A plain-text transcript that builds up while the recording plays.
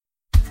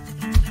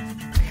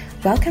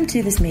Welcome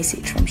to this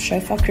message from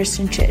Shofar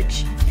Christian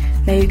Church.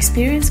 May you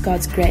experience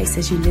God's grace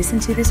as you listen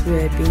to this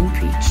word being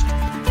preached.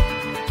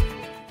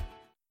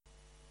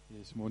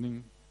 Yes,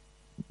 morning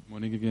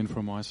again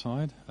from my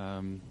side.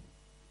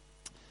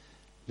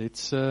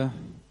 Let's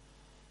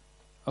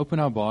open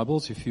our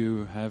Bibles. If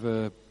you have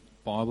a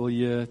Bible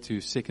here,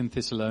 to 2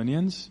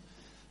 Thessalonians.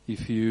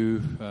 If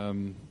you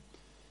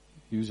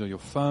use your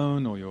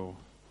phone or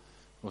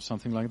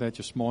something like that,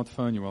 your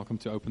smartphone, you're welcome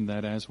to open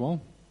that as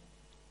well.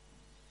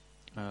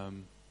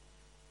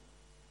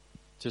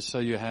 Just so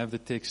you have the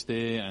text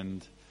there,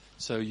 and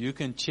so you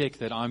can check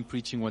that I'm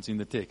preaching what's in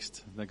the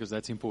text, because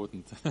that's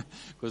important.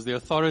 Because the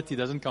authority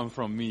doesn't come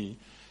from me.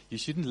 You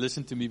shouldn't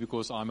listen to me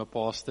because I'm a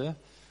pastor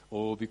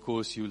or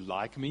because you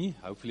like me.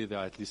 Hopefully there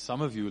are at least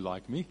some of you who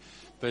like me,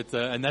 but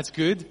and that's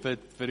good. But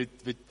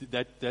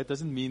that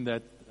doesn't mean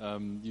that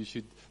you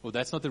should. Well,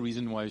 that's not the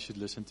reason why you should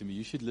listen to me.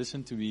 You should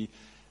listen to me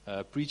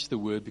preach the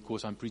word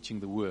because I'm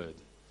preaching the word.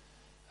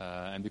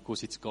 And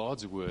because it's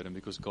God's word, and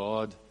because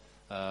God's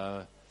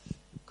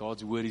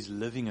word is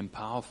living and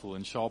powerful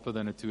and sharper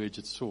than a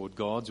two-edged sword.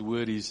 God's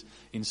word is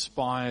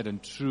inspired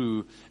and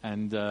true,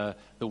 and the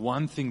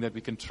one thing that we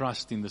can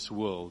trust in this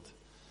world,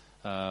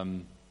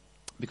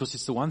 because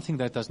it's the one thing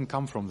that doesn't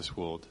come from this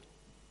world.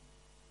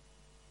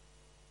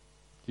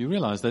 You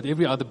realize that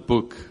every other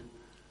book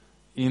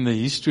in the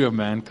history of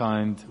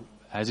mankind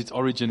has its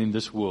origin in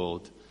this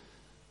world,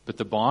 but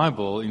the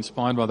Bible,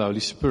 inspired by the Holy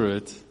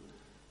Spirit,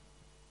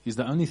 is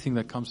the only thing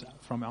that comes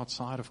from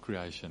outside of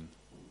creation.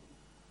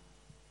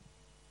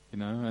 You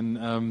know,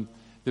 and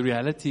the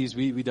reality is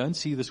we don't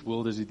see this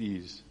world as it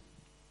is.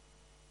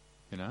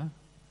 You know?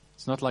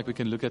 It's not like we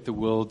can look at the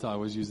world, I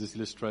always use this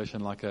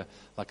illustration, like a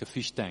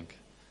fish tank,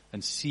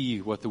 and see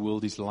what the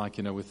world is like,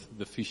 you know, with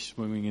the fish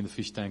swimming in the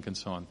fish tank and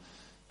so on.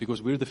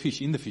 Because we're the fish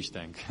in the fish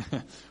tank.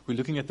 We're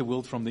looking at the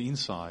world from the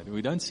inside.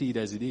 We don't see it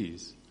as it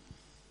is.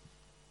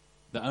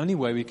 The only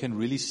way we can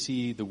really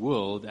see the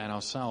world and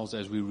ourselves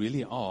as we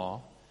really are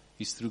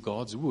is through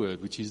God's word,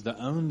 which is the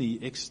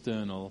only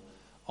external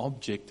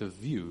objective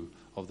view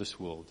of this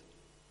world.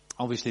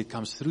 Obviously, it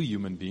comes through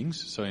human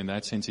beings, so in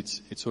that sense,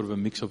 it's sort of a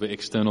mix of an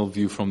external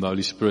view from the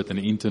Holy Spirit and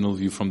an internal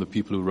view from the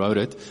people who wrote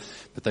it,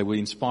 but they were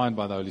inspired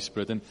by the Holy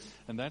Spirit, and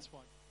that's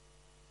why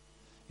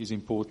it is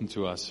important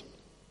to us.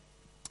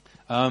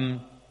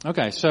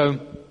 Okay, so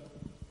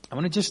I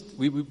want to just,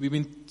 we've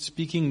been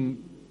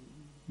speaking,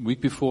 week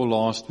before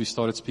last, we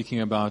started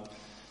speaking about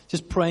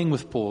just praying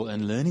with Paul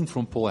and learning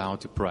from Paul how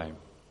to pray.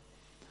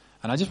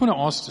 And I just want to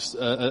ask just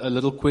a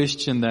little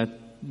question that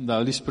the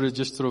Holy Spirit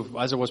just sort of,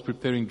 as I was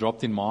preparing,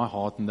 dropped in my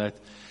heart, and that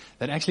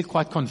actually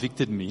quite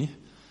convicted me.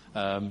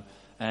 You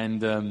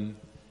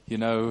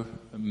know,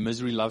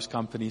 misery loves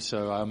company,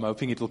 so I'm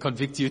hoping it will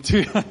convict you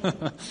too.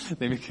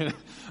 Then we can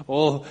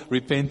all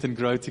repent and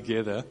grow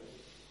together.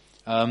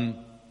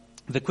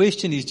 The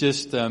question is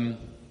just, do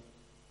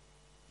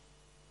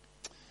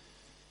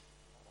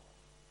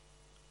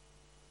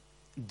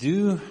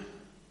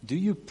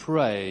you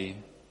pray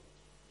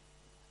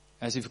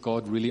as if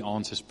God really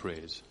answers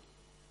prayers?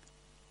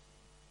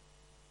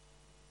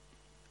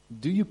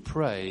 Do you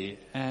pray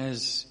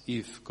as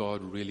if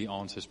God really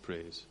answers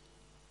prayers?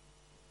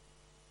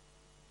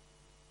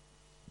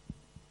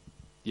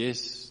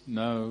 Yes,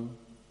 no,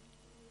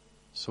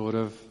 sort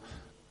of.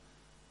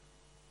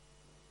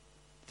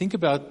 Think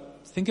about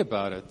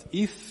it.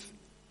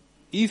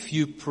 If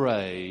you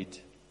prayed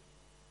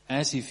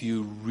as if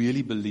you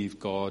really believe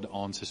God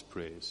answers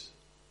prayers,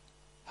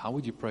 how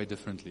would you pray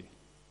differently?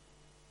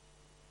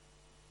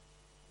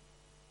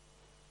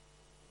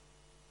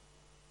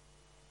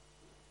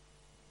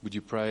 Would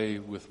you pray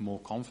with more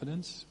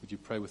confidence? Would you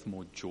pray with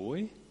more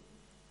joy?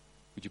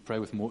 Would you pray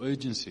with more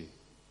urgency?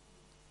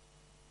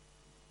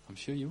 I'm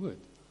sure you would.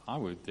 I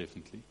would,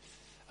 definitely.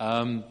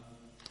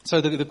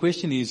 So the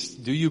question is,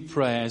 do you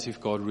pray as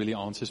if God really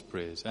answers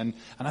prayers? And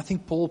I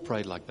think Paul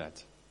prayed like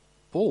that.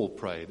 Paul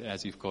prayed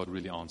as if God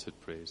really answered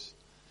prayers.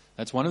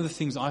 That's one of the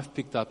things I've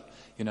picked up,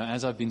 you know,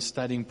 as I've been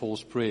studying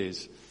Paul's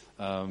prayers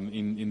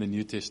in the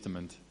New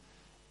Testament.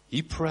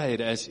 He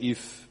prayed as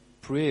if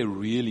prayer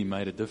really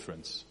made a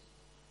difference.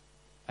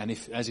 And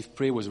as if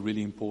prayer was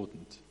really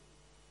important.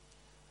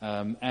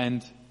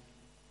 And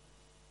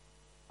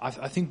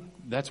I think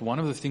that's one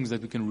of the things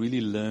that we can really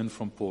learn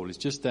from Paul. It's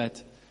just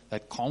that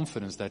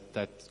confidence that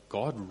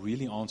God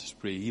really answers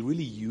prayer. He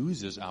really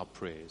uses our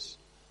prayers.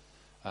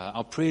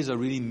 Our prayers are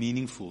really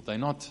meaningful. They're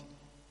not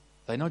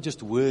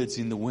just words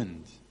in the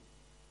wind.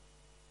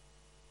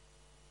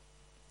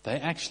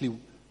 They're actually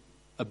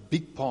a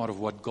big part of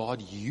what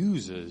God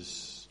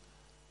uses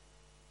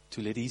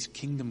to let His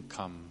kingdom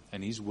come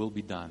and His will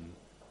be done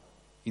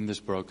in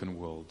this broken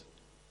world.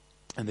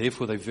 And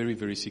therefore they're very,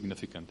 very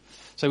significant.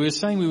 So we were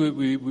saying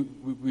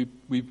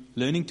we're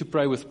learning to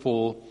pray with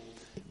Paul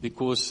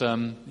because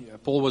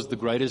Paul was the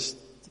greatest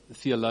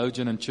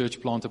theologian and church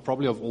planter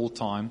probably of all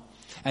time.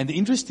 And the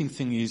interesting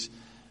thing is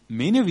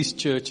many of his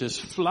churches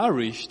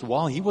flourished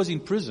while he was in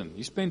prison.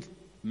 He spent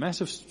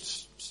massive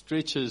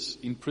stretches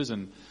in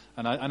prison.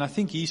 And I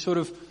think he sort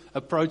of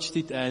approached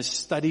it as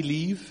study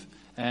leave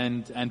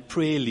and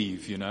prayer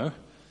leave,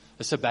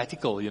 a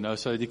sabbatical,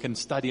 so he can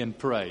study and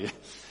pray.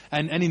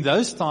 And in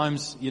those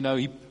times,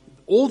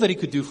 all that he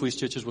could do for his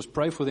churches was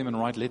pray for them and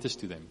write letters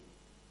to them.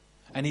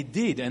 And he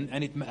did,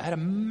 and it had a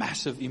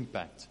massive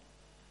impact.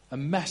 A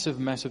massive,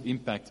 massive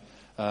impact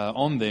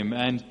on them.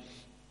 And,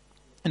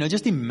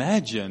 just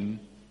imagine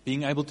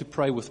being able to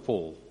pray with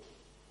Paul.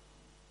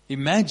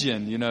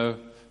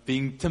 Imagine,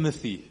 being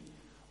Timothy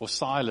or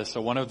Silas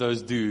or one of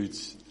those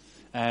dudes,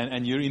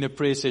 and you're in a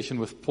prayer session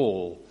with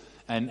Paul,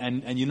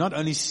 and you're not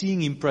only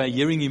seeing him pray,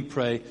 hearing him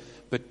pray,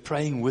 but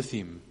praying with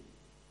him,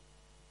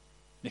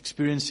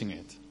 experiencing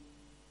it.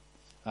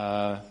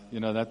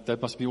 That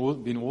must be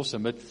been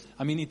awesome. But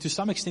to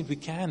some extent we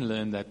can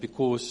learn that,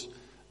 because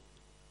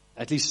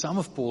at least some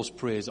of Paul's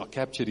prayers are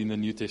captured in the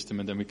New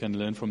Testament, and we can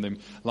learn from them.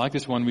 Like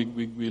this one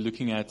we're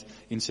looking at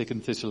in 2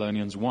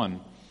 Thessalonians 1.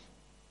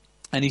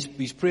 And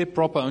his prayer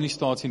proper only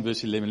starts in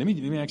verse 11. Let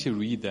me actually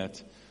read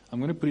that. I'm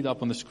going to put it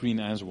up on the screen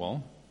as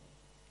well.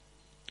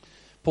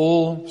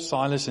 Paul,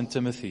 Silas, and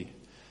Timothy,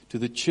 to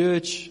the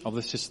church of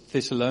the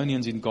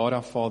Thessalonians in God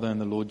our Father and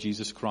the Lord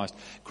Jesus Christ.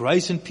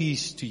 Grace and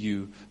peace to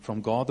you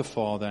from God the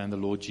Father and the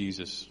Lord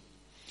Jesus.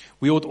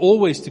 We ought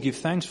always to give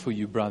thanks for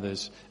you,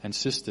 brothers and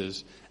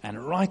sisters,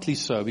 and rightly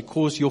so,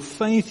 because your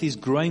faith is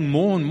growing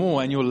more and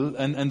more,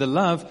 and the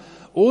love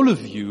all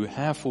of you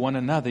have for one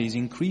another is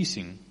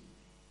increasing.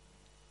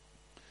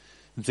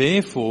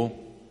 Therefore,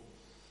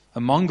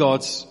 among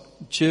God's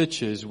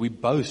churches, we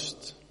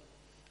boast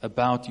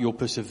about your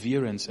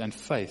perseverance and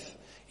faith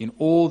in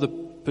all the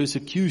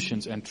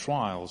persecutions and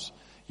trials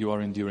you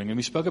are enduring. And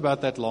we spoke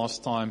about that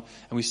last time,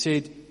 and we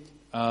said,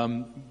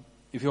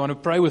 if you want to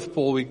pray with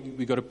Paul,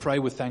 we got to pray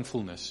with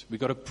thankfulness. We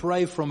got to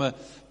pray from a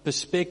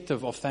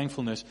perspective of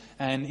thankfulness,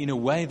 and in a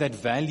way that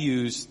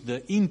values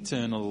the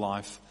internal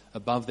life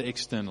above the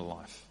external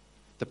life,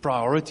 the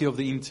priority of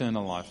the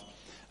internal life.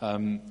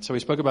 So we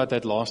spoke about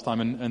that last time,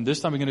 and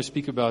this time we're going to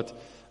speak about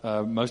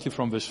mostly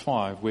from verse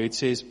 5, where it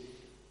says,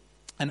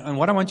 and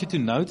what I want you to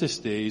notice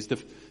there is the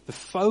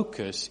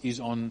focus is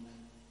on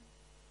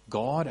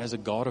God as a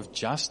God of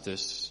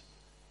justice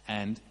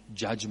and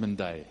judgment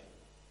day.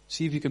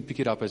 See if you can pick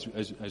it up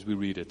as we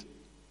read it.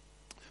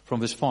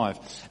 From verse 5.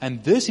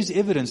 And this is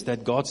evidence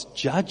that God's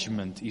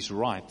judgment is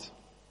right.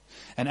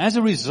 And as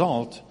a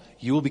result,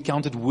 you will be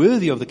counted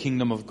worthy of the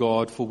kingdom of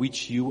God for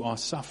which you are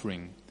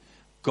suffering.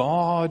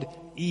 God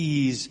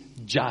is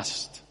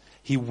just.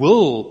 He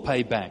will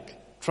pay back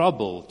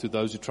trouble to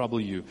those who trouble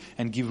you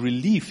and give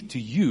relief to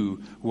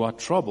you who are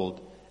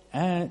troubled,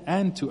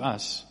 and to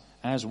us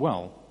as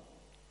well.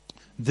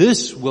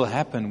 This will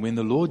happen when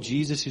the Lord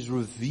Jesus is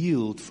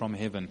revealed from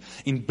heaven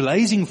in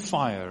blazing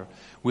fire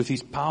with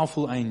his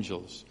powerful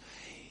angels.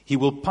 He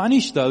will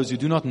punish those who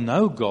do not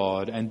know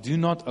God and do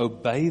not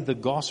obey the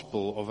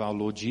gospel of our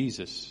Lord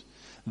Jesus.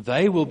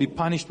 They will be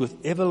punished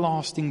with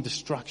everlasting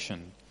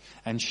destruction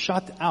and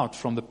shut out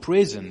from the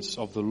presence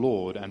of the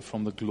Lord and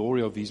from the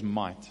glory of his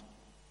might.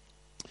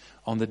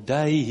 On the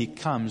day he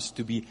comes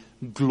to be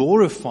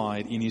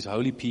glorified in his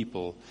holy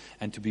people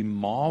and to be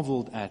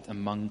marveled at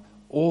among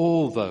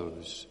all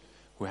those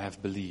who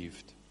have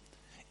believed.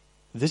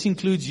 This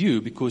includes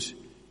you, because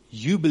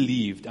you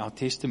believed our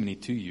testimony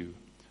to you.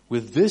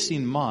 With this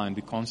in mind,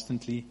 we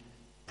constantly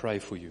pray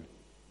for you.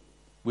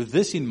 With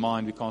this in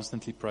mind, we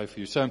constantly pray for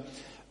you. So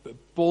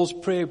Paul's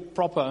prayer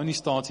proper only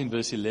starts in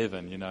verse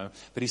 11,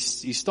 but he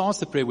starts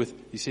the prayer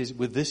he says,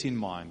 with this in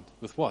mind.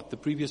 With what? The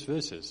previous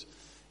verses.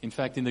 In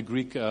fact, in the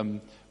Greek,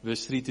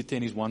 verse 3 to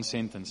 10 is one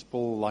sentence.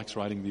 Paul likes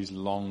writing these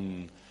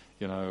long,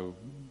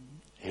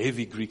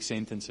 heavy Greek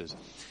sentences.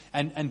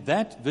 And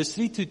that, verse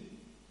 3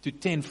 to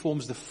 10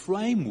 forms the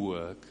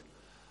framework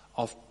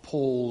of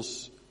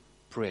Paul's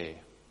prayer.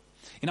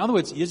 In other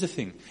words, here's the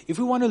thing. If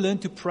we want to learn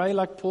to pray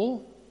like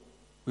Paul,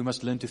 we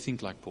must learn to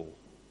think like Paul.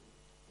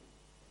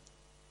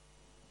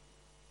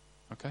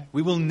 Okay?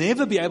 We will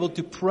never be able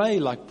to pray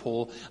like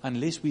Paul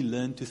unless we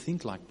learn to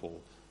think like Paul.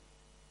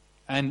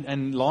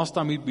 And last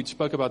time we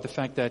spoke about the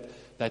fact that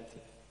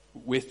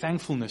where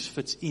thankfulness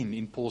fits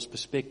in Paul's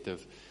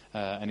perspective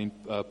and in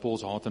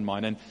Paul's heart and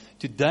mind. And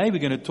today we're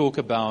going to talk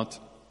about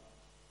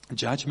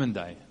Judgment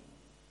Day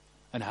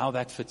and how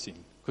that fits in.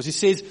 Because he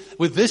says,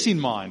 with this in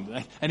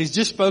mind, and he's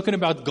just spoken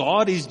about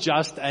God is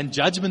just and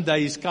Judgment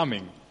Day is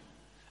coming.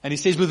 And he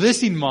says, with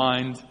this in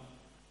mind,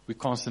 we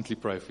constantly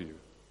pray for you.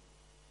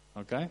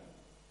 Okay?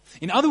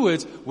 In other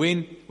words,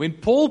 when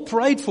Paul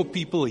prayed for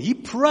people, he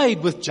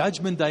prayed with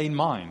Judgment Day in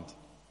mind.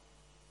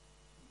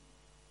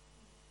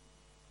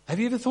 Have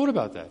you ever thought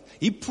about that?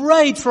 He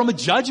prayed from a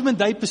Judgment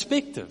Day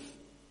perspective.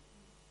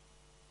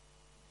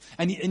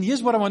 And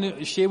here's what I want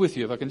to share with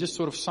you. If I can just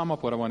sort of sum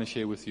up what I want to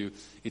share with you,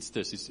 it's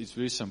this. It's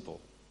very simple.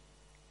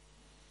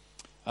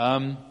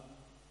 The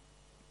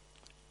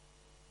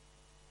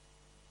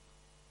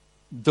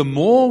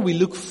more we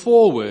look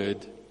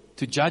forward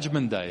to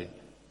Judgment Day,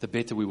 the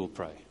better we will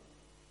pray.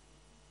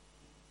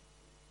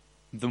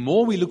 The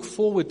more we look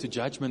forward to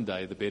Judgment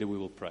Day, the better we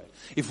will pray.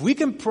 If we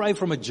can pray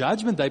from a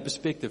Judgment Day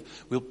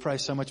perspective, we'll pray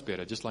so much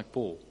better, just like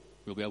Paul.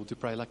 We'll be able to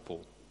pray like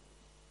Paul.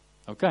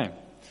 Okay.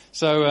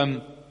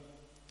 So,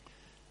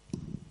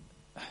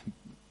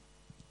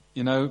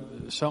 You know,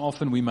 so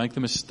often we make the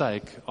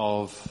mistake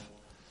of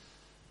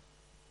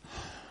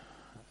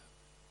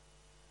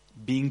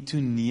being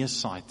too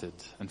nearsighted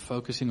and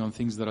focusing on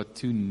things that are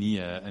too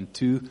near and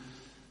too,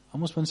 I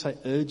almost want to say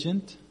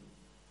urgent,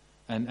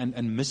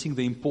 and missing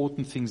the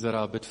important things that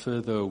are a bit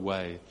further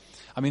away.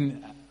 I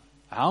mean,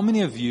 how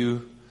many of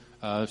you,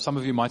 some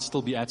of you might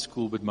still be at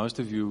school, but most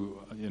of you,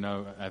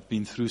 have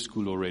been through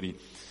school already.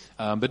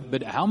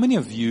 But how many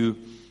of you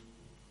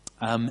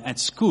at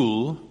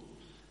school,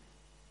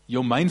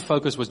 your main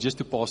focus was just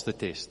to pass the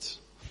tests?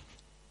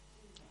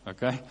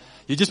 Okay?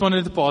 You just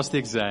wanted to pass the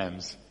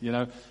exams,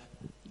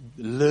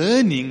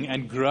 learning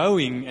and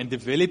growing and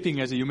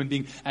developing as a human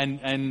being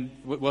and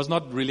was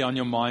not really on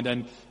your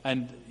mind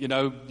and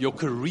your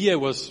career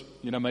was,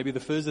 maybe the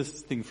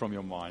furthest thing from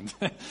your mind.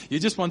 You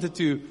just wanted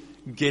to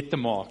get the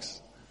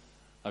marks.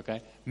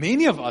 Okay?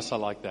 Many of us are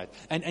like that.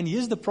 And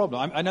here's the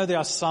problem. I know there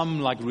are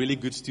some like really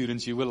good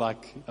students. You were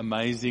like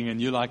amazing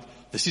and you're like,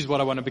 this is what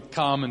I want to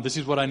become and this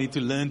is what I need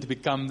to learn to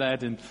become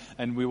that.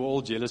 And we were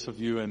all jealous of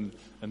you and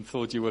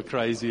thought you were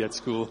crazy at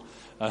school.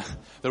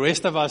 The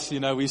rest of us,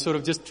 we sort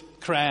of just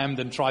crammed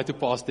and tried to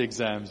pass the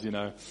exams,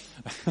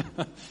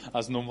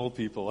 as normal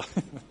people.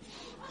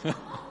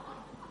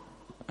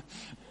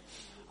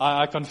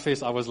 I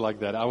confess I was like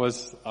that. I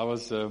was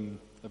a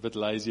bit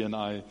lazy and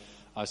I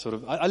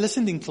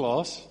listened in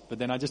class, but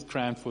then I just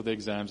crammed for the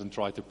exams and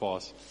tried to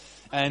pass.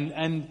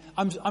 And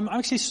I'm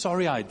actually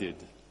sorry I did.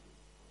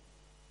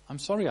 I'm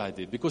sorry I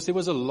did, because there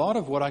was a lot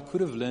of what I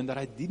could have learned that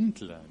I didn't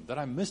learn, that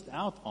I missed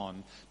out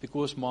on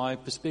because my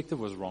perspective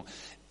was wrong.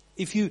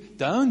 If you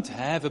don't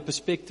have a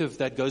perspective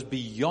that goes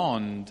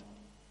beyond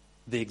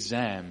the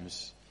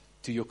exams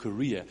to your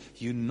career,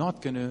 you're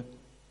not going to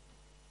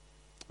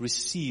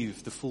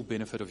receive the full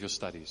benefit of your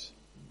studies.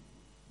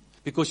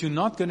 Because you're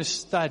not going to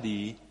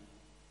study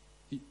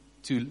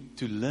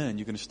to learn,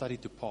 you're going to study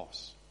to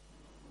pass.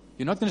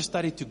 You're not going to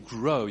study to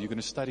grow, you're going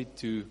to study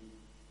to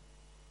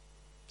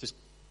just,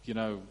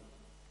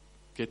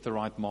 get the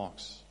right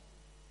marks.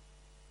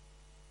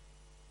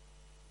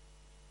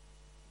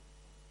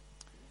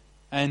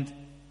 And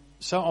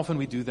so often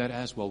we do that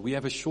as well. We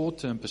have a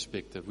short-term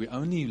perspective. We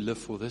only live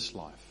for this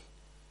life.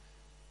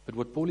 But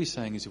what Paul is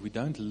saying is if we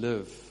don't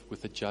live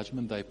with a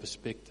Judgment Day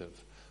perspective,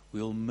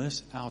 we'll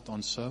miss out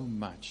on so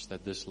much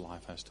that this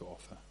life has to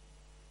offer.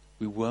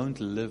 We won't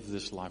live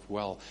this life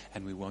well,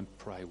 and we won't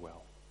pray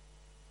well,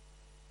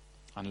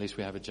 unless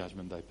we have a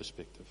Judgment Day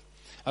perspective.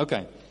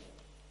 Okay,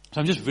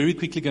 so I'm just very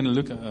quickly going to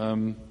look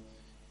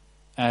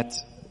at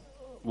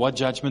what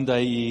Judgment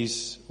Day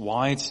is,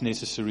 why it's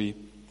necessary,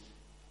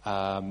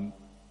 why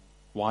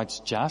it's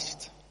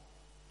just,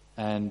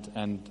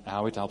 and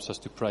how it helps us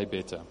to pray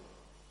better.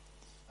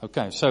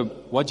 Okay, so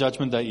what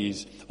Judgment Day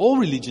is. All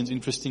religions,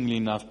 interestingly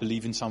enough,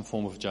 believe in some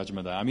form of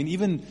Judgment Day. I mean,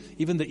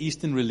 even the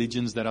Eastern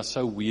religions that are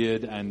so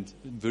weird and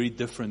very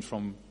different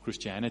from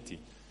Christianity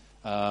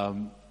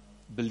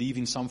believe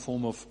in some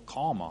form of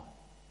karma,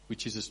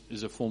 which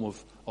is a form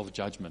of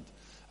judgment.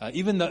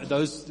 Even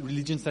those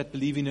religions that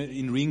believe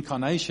in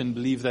reincarnation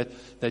believe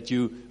that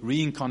you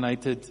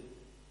reincarnated,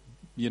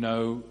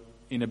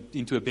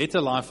 into a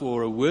better life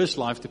or a worse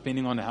life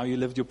depending on how you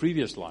lived your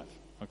previous life.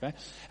 Okay?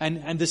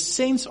 And the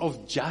sense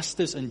of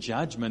justice and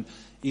judgment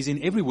is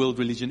in every world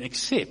religion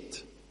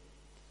except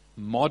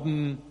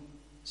modern,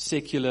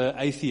 secular,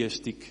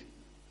 atheistic,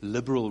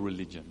 liberal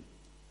religion.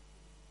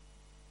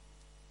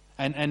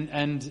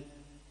 And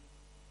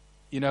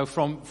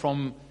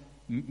from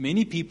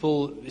many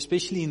people,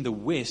 especially in the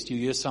West, you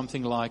hear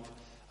something like,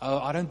 oh,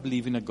 I don't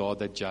believe in a God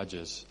that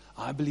judges.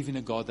 I believe in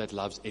a God that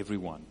loves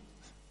everyone.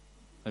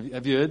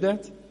 Have you heard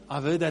that?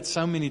 I've heard that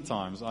so many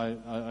times.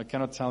 I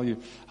cannot tell you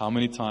how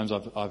many times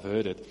I've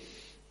heard it.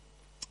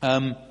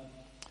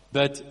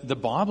 But the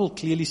Bible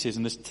clearly says,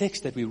 and this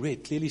text that we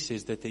read clearly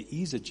says that there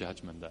is a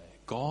Judgment Day.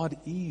 God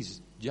is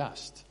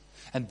just.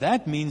 And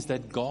that means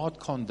that God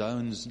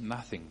condones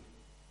nothing.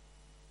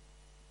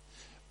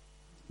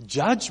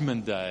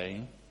 Judgment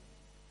Day,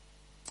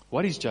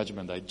 what is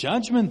Judgment Day?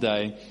 Judgment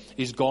Day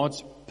is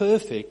God's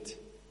perfect,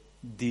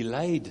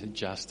 delayed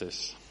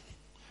justice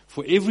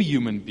for every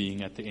human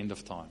being at the end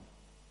of time.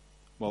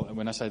 Well,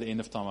 when I say the end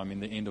of time, I mean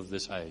the end of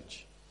this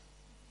age.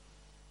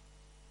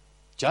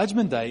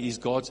 Judgment Day is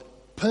God's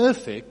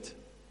perfect,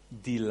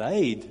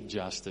 delayed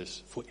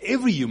justice for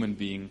every human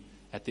being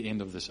at the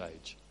end of this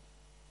age.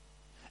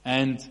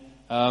 And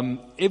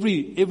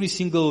every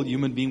single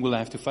human being will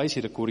have to face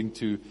it according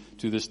to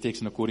this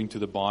text and according to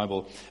the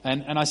Bible.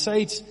 And I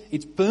say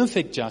it's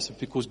perfect justice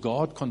because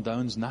God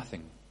condones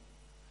nothing.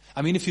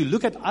 I mean, if you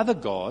look at other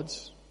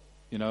gods,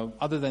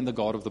 other than the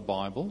God of the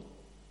Bible,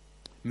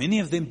 many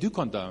of them do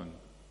condone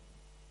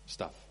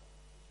stuff.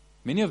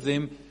 Many of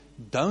them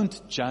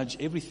don't judge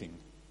everything.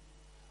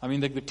 I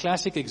mean, the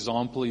classic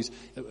example is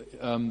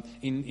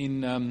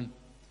in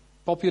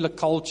popular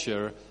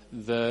culture,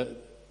 the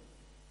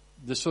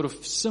sort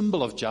of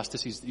symbol of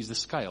justice is the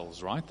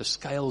scales, right? The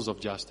scales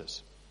of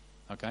justice.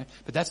 Okay?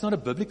 But that's not a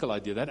biblical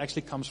idea. That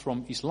actually comes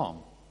from Islam.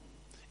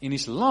 In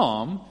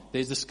Islam,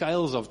 there's the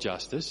scales of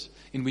justice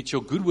in which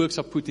your good works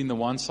are put in the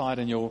one side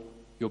and your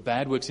your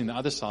bad works in the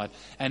other side.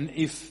 And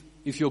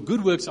if your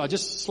good works are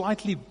just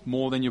slightly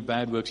more than your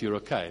bad works, you're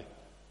okay.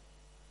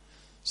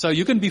 So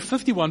you can be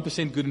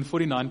 51% good and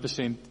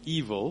 49%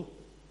 evil,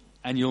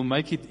 and you'll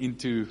make it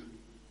into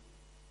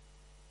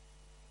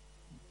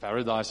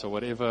paradise or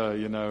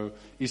whatever,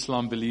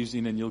 Islam believes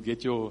in, and you'll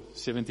get your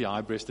 70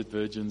 high-breasted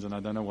virgins and I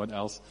don't know what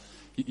else.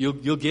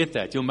 You'll get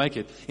that. You'll make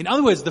it. In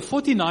other words, the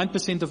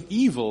 49% of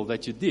evil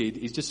that you did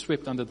is just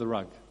swept under the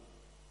rug.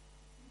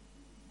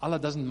 Allah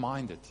doesn't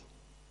mind it.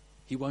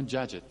 He won't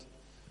judge it.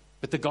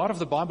 But the God of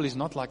the Bible is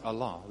not like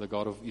Allah, the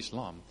God of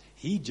Islam.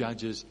 He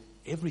judges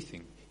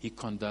everything. He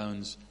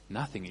condones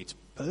nothing. It's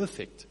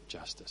perfect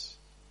justice.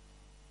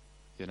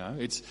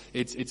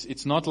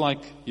 It's not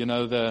like,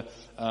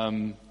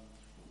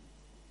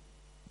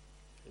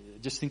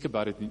 just think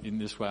about it in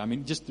this way. I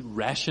mean, just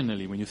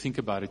rationally, when you think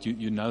about it,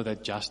 you know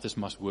that justice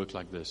must work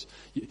like this.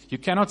 You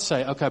cannot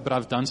say, okay, but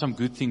I've done some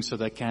good things, so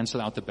they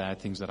cancel out the bad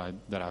things that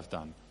I've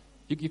done.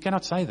 You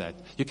cannot say that.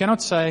 You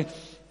cannot say,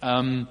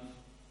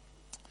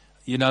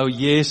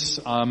 yes,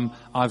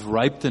 I've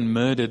raped and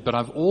murdered, but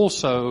I've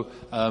also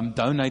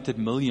donated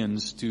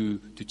millions to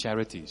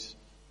charities.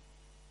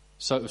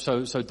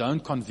 So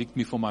don't convict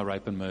me for my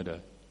rape and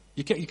murder.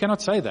 You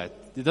cannot say that.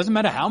 It doesn't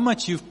matter how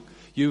much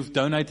you've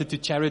donated to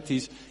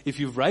charities. If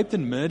you've raped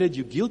and murdered,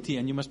 you're guilty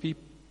and you must be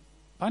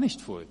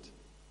punished for it.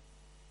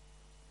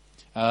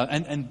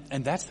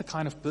 And that's the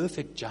kind of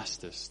perfect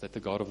justice that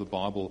the God of the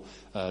Bible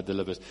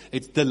delivers.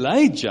 It's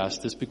delayed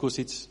justice because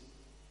it's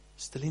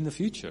still in the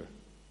future.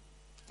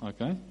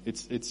 Okay?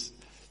 It's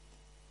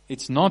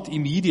not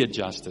immediate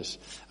justice.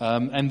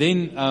 And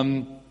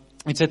then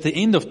it's at the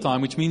end of time,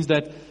 which means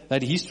that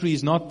history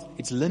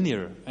it's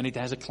linear and it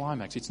has a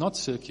climax. It's not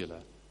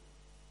circular.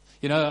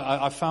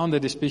 I found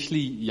that especially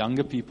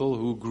younger people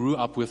who grew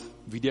up with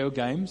video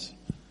games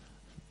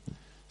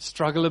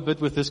struggle a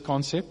bit with this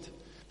concept.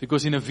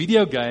 Because in a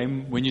video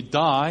game, when you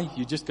die,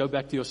 you just go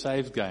back to your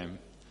saved game.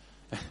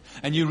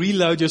 And you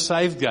reload your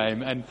saved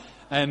game. And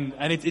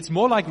it's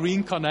more like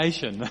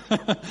reincarnation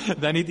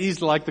than it is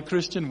like the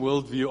Christian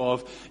worldview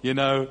of, you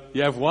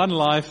have one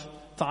life,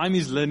 time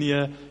is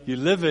linear, you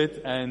live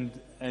it, and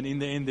in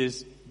the end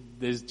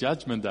there's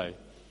Judgment Day.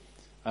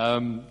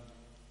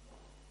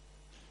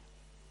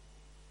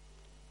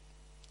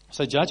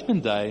 So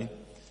Judgment Day,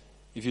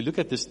 if you look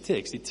at this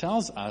text, it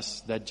tells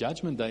us that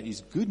Judgment Day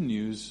is good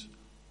news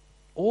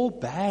or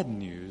bad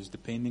news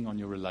depending on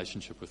your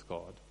relationship with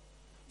God.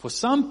 For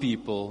some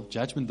people,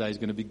 Judgment Day is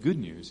going to be good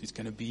news. It's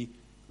going to be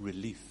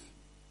relief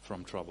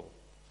from trouble.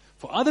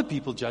 For other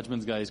people,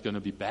 Judgment Day is going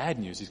to be bad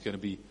news. It's going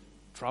to be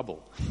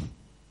trouble.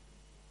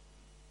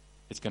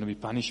 It's going to be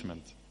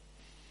punishment.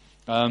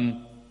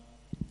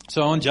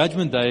 So on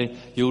Judgment Day,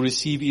 you'll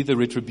receive either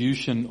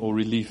retribution or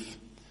relief.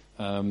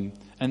 And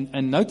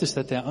notice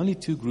that there are only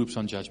two groups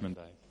on Judgment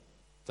Day.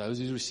 Those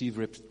who receive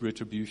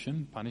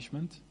retribution,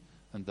 punishment,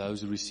 and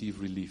those who receive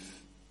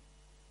relief,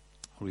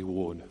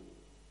 reward.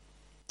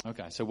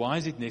 Okay, so why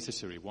is it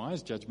necessary? Why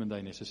is Judgment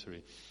Day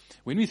necessary?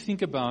 When we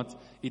think about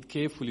it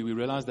carefully, we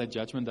realize that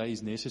Judgment Day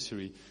is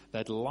necessary,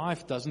 that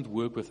life doesn't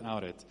work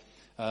without it.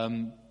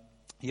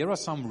 Here are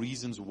some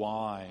reasons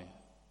why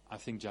I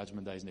think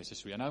Judgment Day is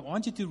necessary. And I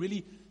want you to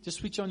really just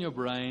switch on your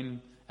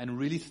brain and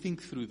really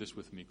think through this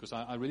with me, because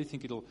I really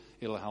think it'll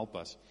help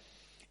us.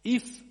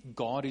 If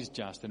God is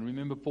just, and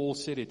remember Paul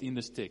said it in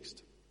this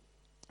text,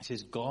 he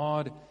says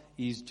God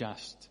is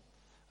just.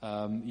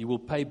 He will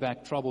pay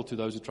back trouble to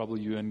those who trouble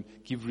you and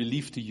give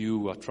relief to you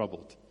who are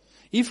troubled.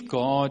 If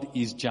God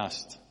is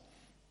just,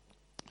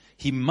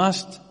 He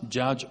must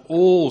judge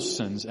all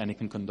sins and He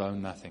can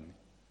condone nothing.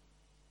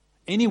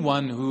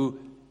 Anyone who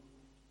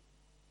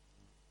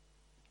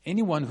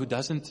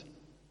doesn't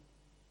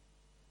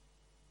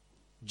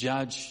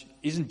judge,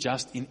 isn't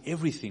just in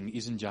everything,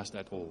 isn't just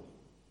at all.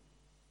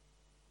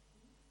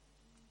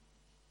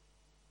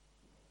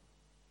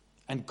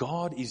 And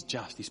God is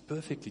just. He's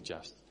perfectly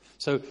just.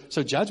 So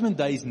Judgment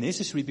Day is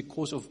necessary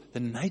because of the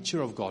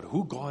nature of God,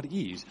 who God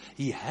is.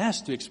 He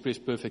has to express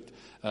perfect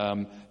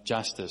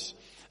justice.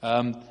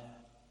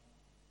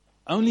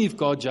 Only if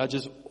God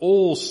judges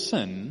all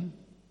sin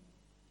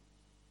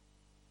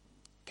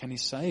can He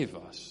save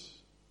us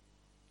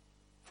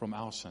from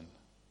our sin.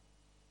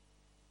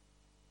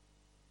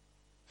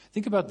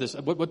 Think about this.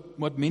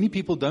 What many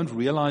people don't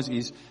realize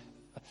is,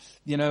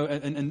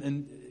 it's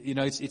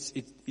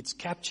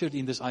captured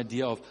in this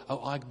idea of,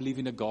 I believe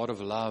in a God of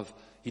love.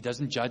 He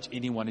doesn't judge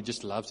anyone. He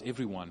just loves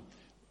everyone.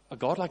 A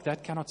God like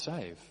that cannot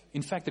save.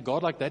 In fact, a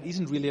God like that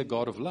isn't really a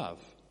God of love.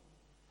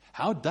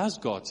 How does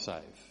God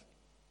save?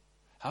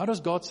 How does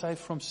God save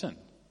from sin?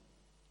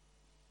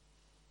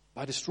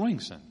 By destroying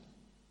sin.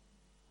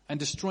 And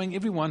destroying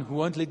everyone who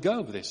won't let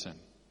go of their sin.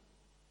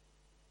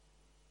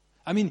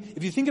 I mean,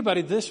 if you think about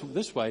it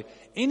this way,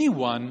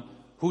 anyone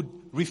who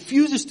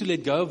refuses to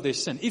let go of their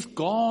sin, if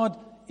God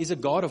is a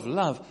God of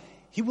love,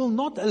 He will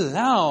not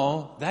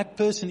allow that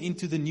person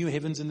into the new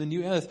heavens and the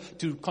new earth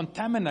to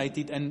contaminate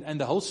it, and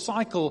the whole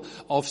cycle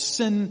of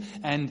sin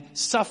and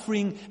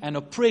suffering and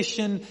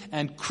oppression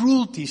and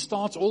cruelty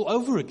starts all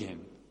over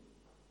again.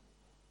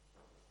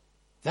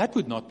 That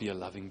would not be a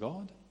loving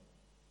God.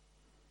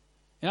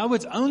 In other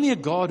words, only a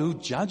God who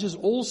judges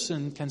all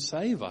sin can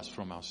save us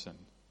from our sin.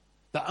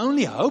 The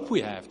only hope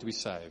we have to be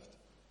saved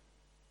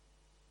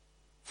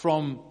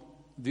from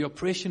the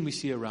oppression we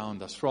see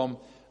around us, from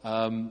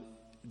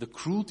the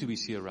cruelty we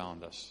see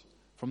around us,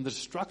 from the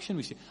destruction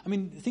we see. I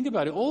mean, think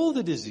about it. All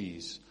the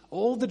disease,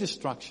 all the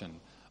destruction,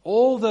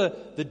 all the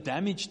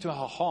damage to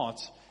our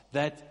hearts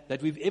that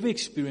we've ever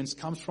experienced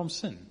comes from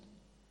sin.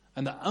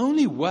 And the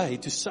only way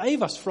to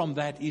save us from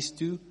that is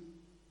to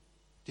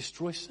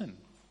destroy sin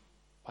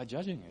by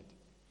judging it.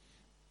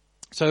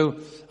 So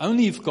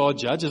only if God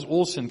judges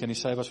all sin can He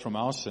save us from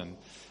our sin.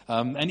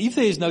 And if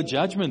there is no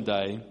judgment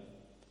day,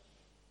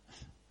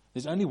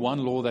 there's only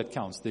one law that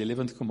counts, the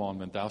 11th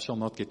commandment, thou shalt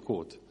not get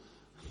caught.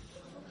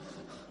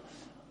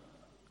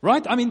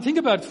 Right? I mean, think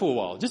about it for a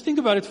while. Just think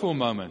about it for a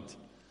moment.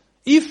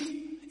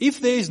 If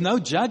there is no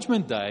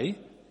judgment day,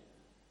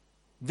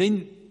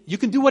 then you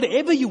can do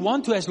whatever you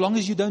want to as long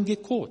as you don't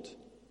get caught.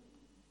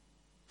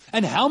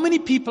 And how many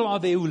people are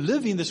there who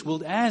live in this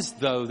world as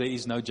though there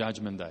is no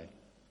judgment day?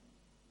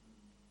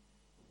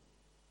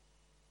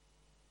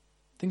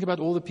 Think about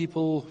all the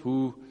people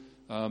who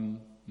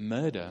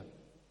murder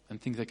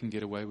and think they can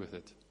get away with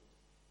it.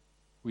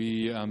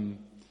 We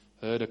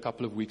heard a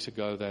couple of weeks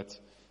ago that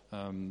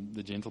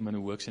the gentleman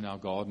who works in our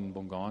garden,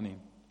 Bongani,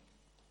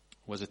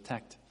 was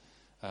attacked.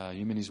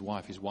 Him and his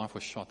wife. His wife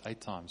was shot 8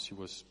 times. She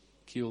was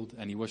killed,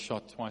 and he was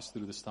shot twice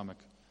through the stomach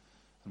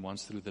and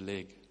once through the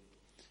leg.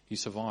 He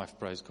survived,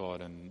 praise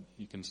God, and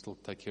he can still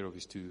take care of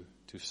his two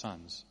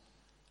sons.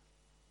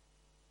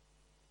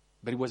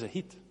 But it was a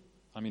hit.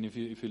 I mean, if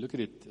you look at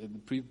it,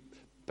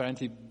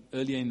 apparently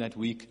earlier in that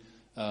week,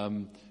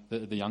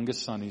 the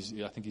youngest son,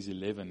 I think he's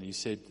 11, he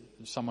said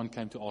someone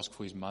came to ask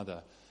for his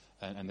mother,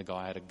 and the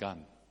guy had a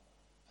gun.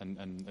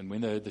 And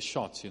when they heard the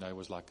shots, it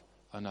was like,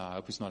 oh no, I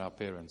hope it's not our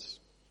parents.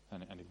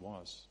 And it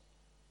was.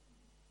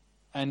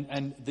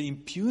 And the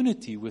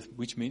impunity with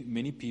which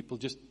many people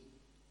just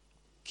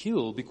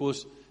kill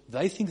because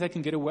they think they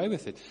can get away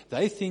with it.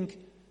 They think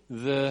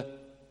the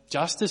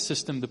justice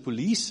system, the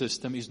police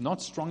system is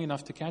not strong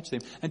enough to catch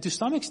them. And to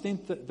some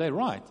extent they're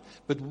right.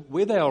 But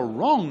where they are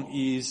wrong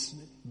is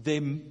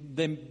the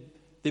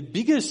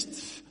biggest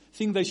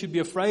thing they should be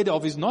afraid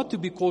of is not to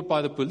be caught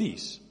by the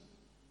police.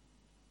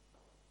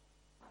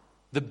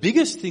 The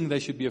biggest thing they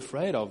should be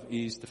afraid of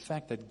is the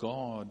fact that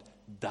God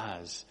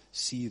does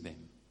see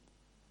them.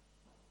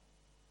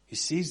 He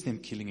sees them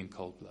killing in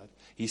cold blood.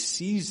 He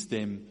sees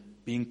them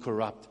being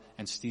corrupt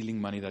and stealing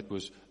money that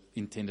was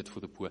intended for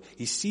the poor.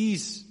 He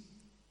sees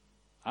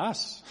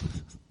us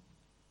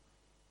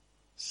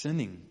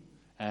sinning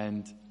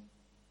and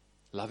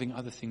loving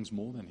other things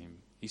more than Him.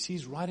 He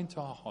sees right into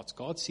our hearts.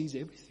 God sees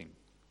everything.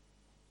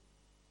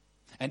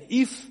 And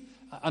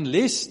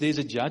unless there's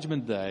a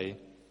judgment day,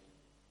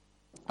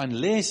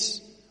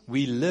 unless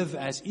we live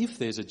as if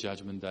there's a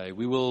judgment day,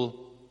 we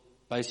will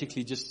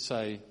basically just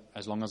say,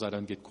 as long as I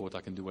don't get caught,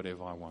 I can do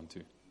whatever I want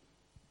to.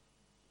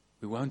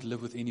 We won't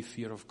live with any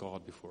fear of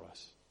God before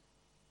us.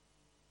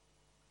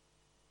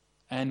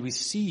 And we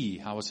see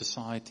how a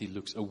society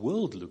looks, a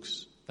world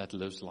looks that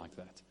lives like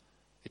that.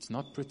 It's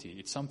not pretty.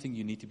 It's something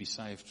you need to be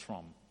saved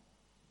from.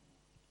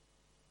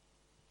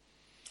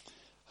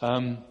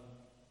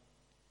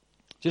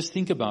 Just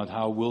think about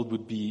how a world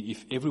would be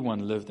if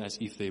everyone lived as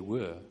if there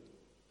were,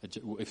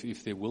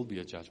 if there will be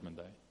a judgment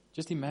day.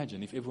 Just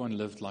imagine if everyone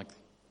lived like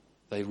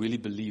they really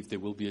believe there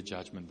will be a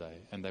judgment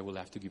day and they will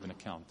have to give an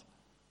account.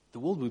 The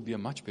world would be a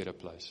much better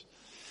place.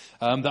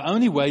 The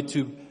only way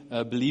to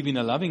believe in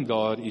a loving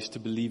God is to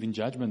believe in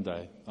judgment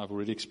day. I've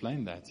already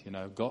explained that.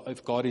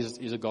 If God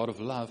is a God of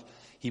love,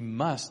 He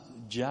must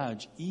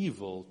judge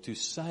evil to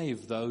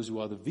save those who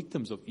are the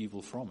victims of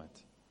evil from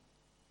it.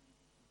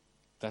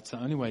 That's the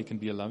only way He can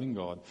be a loving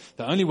God.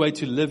 The only way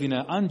to live in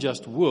an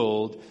unjust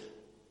world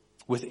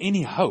with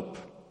any hope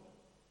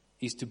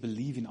is to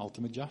believe in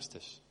ultimate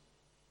justice.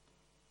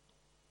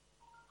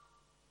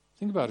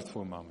 Think about it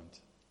for a moment.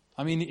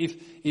 I mean,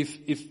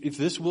 if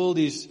this world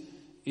is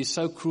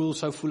so cruel,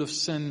 so full of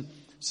sin,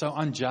 so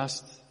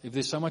unjust, if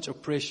there's so much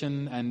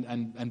oppression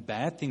and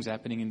bad things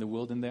happening in the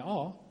world, and there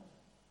are,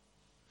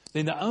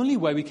 then the only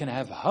way we can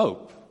have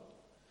hope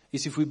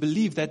is if we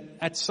believe that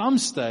at some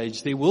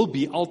stage there will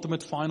be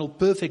ultimate, final,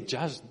 perfect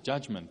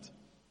judgment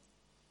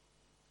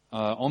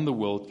on the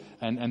world,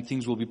 and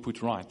things will be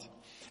put right.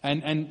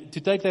 And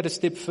to take that a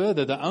step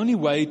further, the only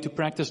way to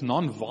practice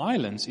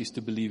non-violence is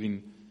to believe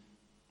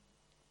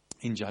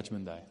in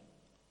Judgment Day.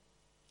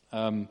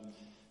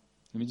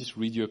 Let me just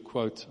read you a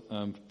quote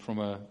from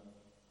a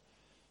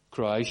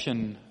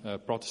Croatian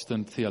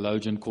Protestant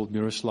theologian called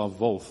Miroslav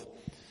Volf.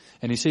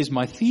 And he says,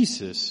 "My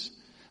thesis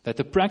that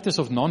the practice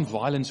of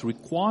non-violence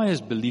requires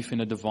belief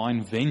in a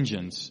divine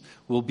vengeance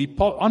will be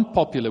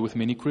unpopular with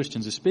many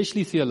Christians,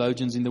 especially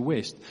theologians in the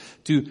West.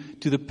 To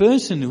the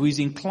person who is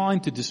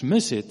inclined to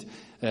dismiss it,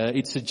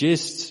 it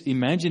suggests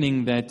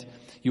imagining that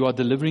you are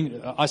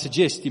delivering,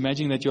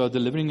 imagining that you are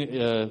delivering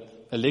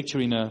a lecture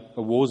in a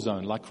war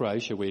zone like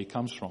Croatia, where he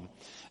comes from.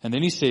 And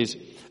then he says,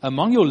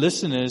 among your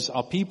listeners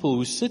are people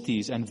whose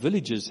cities and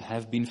villages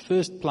have been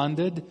first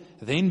plundered,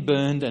 then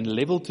burned and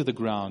leveled to the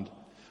ground,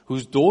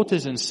 whose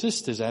daughters and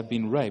sisters have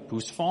been raped,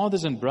 whose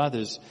fathers and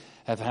brothers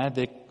have had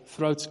their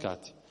throats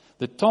cut.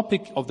 The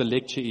topic of the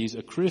lecture is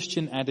a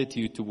Christian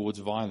attitude towards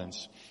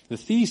violence. The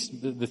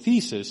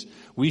thesis,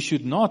 we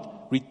should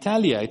not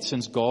retaliate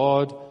since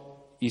God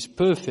is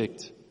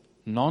perfect,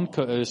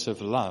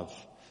 non-coercive love.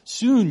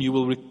 Soon you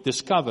will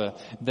discover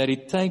that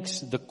it takes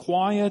the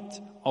quiet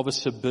of a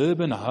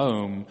suburban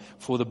home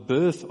for the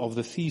birth of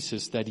the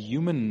thesis that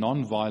human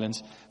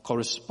non-violence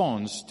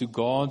corresponds to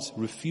God's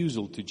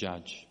refusal to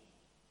judge.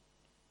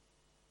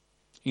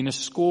 In a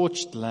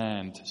scorched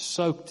land,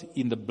 soaked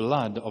in the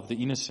blood of the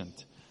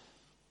innocent,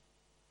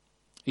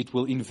 it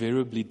will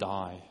invariably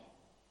die.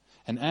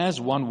 And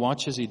as one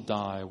watches it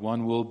die,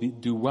 one will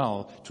do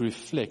well to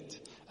reflect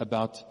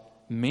about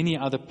many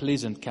other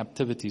pleasant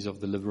captivities of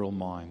the liberal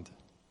mind.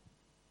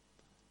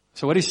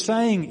 So what he's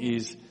saying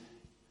is,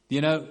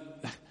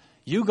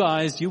 you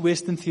guys, you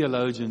Western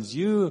theologians,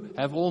 you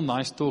have all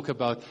nice talk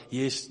about,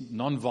 yes,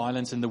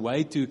 non-violence, and the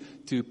way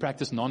to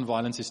practice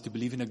non-violence is to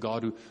believe in a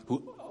God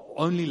who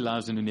only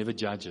loves and who never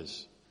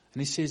judges.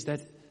 And he says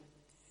that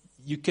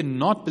you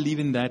cannot believe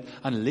in that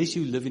unless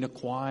you live in a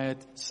quiet,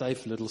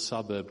 safe little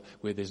suburb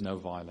where there's no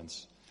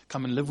violence.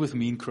 Come and live with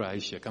me in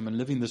Croatia. Come and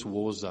live in this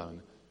war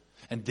zone.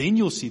 And then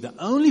you'll see the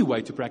only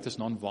way to practice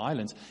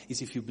non-violence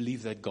is if you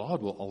believe that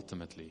God will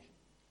ultimately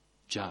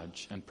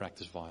judge and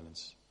practice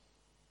violence.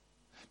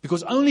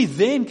 Because only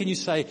then can you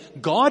say,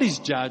 God is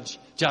just,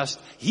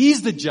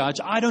 He's the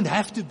judge, I don't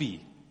have to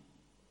be.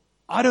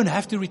 I don't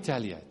have to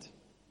retaliate.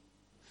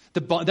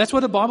 That's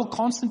what the Bible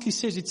constantly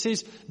says. It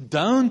says,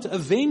 don't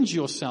avenge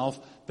yourself,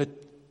 but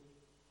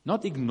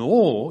not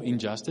ignore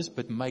injustice,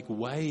 but make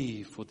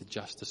way for the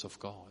justice of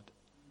God.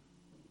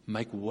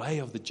 Make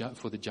way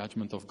for the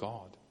judgment of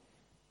God.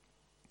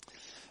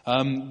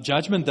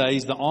 Judgment Day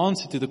is the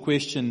answer to the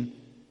question,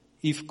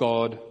 if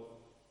God,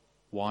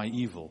 why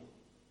evil?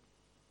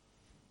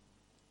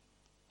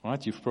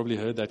 Right? You've probably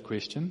heard that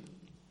question,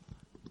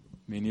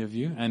 many of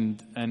you,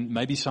 and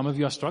maybe some of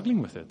you are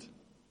struggling with it.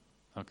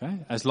 Okay?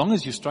 As long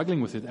as you're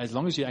struggling with it, as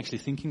long as you're actually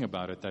thinking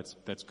about it,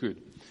 that's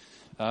good.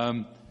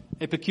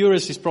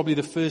 Epicurus is probably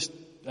the first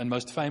and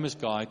most famous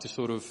guy to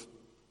sort of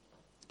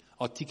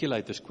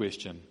articulate this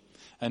question.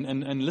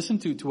 And listen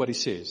to what he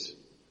says.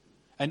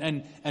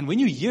 And when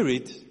you hear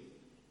it,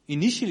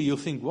 initially you'll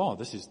think, wow,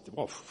 this is,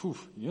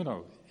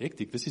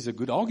 hectic. This is a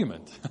good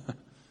argument.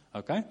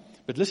 Okay?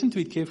 But listen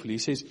to it carefully. He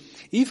says,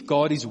 if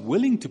God is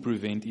willing to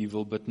prevent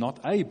evil but not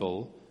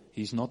able,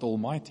 He's not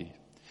almighty.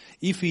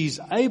 If He's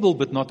able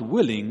but not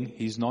willing,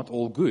 He's not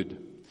all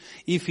good.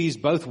 If He's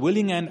both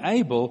willing and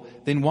able,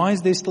 then why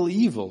is there still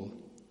evil?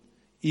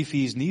 If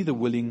He's neither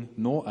willing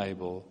nor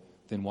able,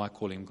 then why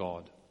call Him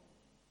God?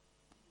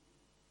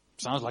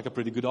 Sounds like a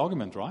pretty good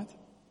argument, right?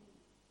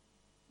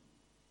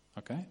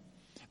 Okay?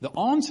 The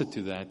answer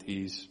to that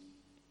is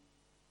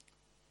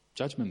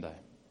Judgment Day.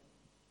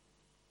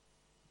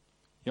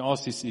 He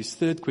asks his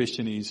third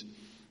question is,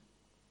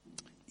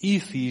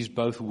 if He's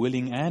both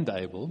willing and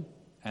able,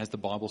 as the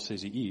Bible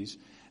says He is,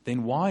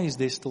 then why is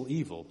there still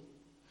evil?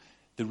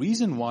 The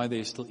reason why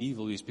there's still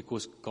evil is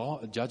because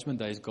Judgment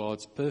Day is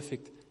God's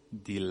perfect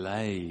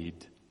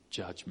delayed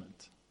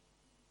judgment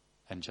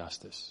and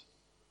justice.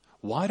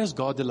 Why does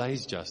God delay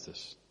His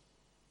justice?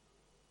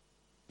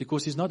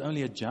 Because He's not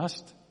only a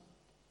just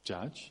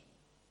judge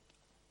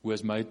who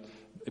has made,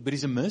 but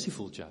He's a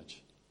merciful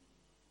judge.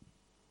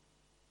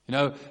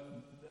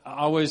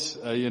 I always,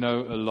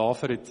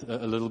 laugh at it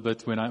a little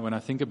bit when I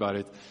think about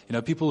it.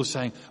 People are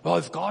saying, well,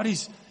 if God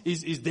is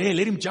there,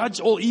 let Him judge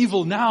all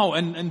evil now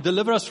and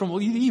deliver us from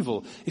all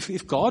evil.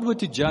 If God were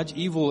to judge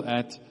evil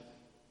at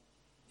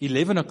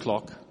 11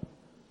 o'clock,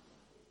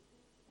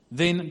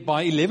 then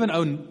by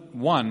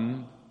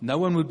 11:01, no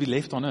one would be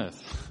left on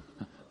earth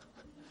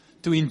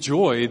to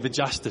enjoy the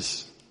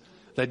justice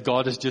that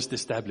God has just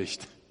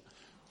established.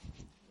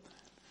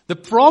 The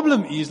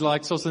problem is,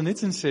 like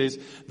Solzhenitsyn says,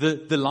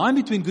 the line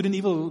between good and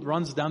evil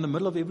runs down the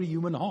middle of every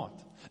human heart.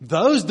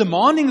 Those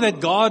demanding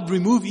that God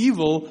remove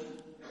evil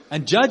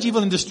and judge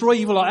evil and destroy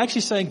evil are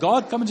actually saying,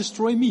 God, come and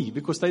destroy me,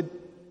 because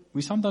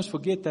we sometimes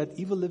forget that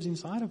evil lives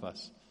inside of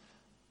us.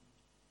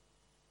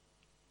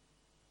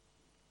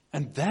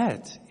 And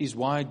that is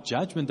why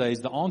Judgment Day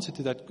is the answer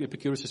to that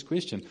Epicurus'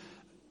 question.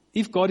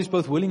 If God is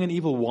both willing and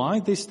evil, why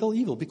there's still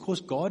evil?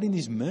 Because God in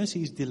His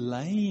mercy is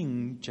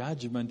delaying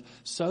judgment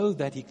so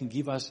that He can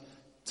give us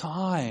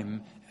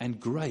time and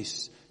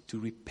grace to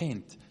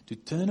repent, to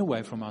turn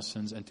away from our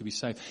sins and to be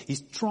saved.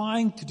 He's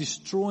trying to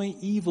destroy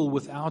evil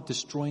without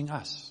destroying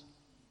us.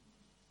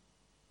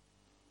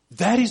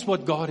 That is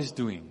what God is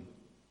doing.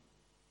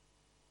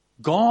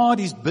 God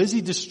is busy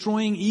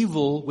destroying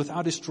evil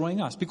without destroying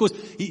us. Because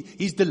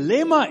His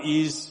dilemma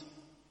is,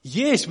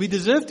 yes, we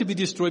deserve to be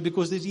destroyed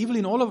because there's evil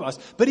in all of us.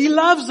 But He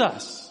loves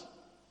us.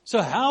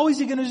 So how is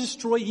He going to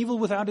destroy evil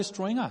without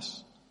destroying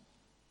us?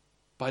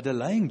 By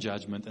delaying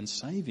judgment and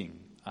saving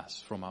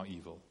us from our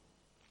evil.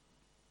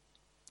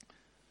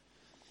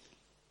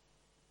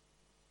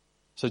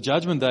 So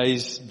judgment day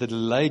is the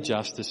delayed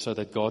justice so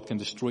that God can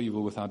destroy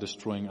evil without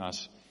destroying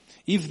us.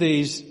 If there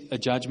is a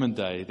judgment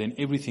day, then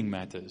everything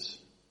matters.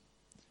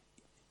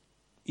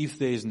 If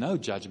there is no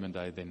judgment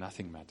day, then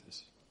nothing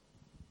matters.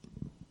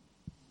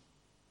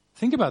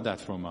 Think about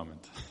that for a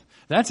moment.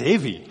 That's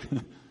heavy.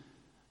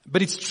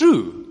 But it's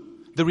true.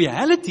 The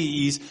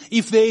reality is,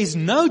 if there is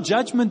no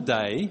judgment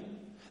day,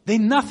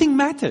 then nothing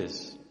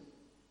matters.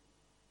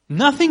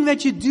 Nothing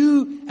that you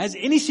do has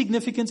any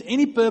significance,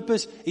 any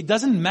purpose. It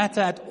doesn't matter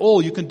at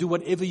all. You can do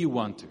whatever you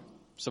want to.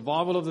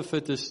 Survival of the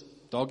fittest,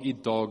 dog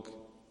eat dog.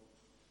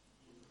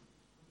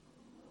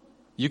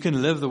 You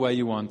can live the way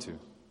you want to.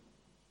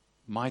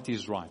 Might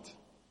is right.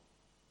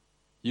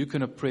 You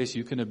can oppress,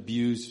 you can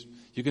abuse.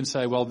 You can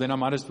say, well, then I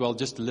might as well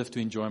just live to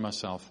enjoy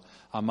myself.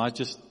 I might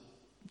just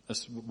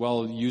as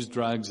well use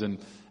drugs and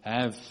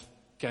have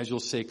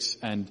casual sex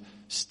and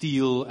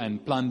steal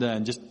and plunder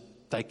and just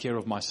take care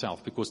of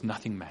myself because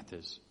nothing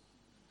matters.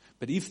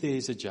 But if there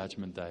is a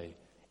judgment day,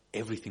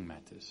 everything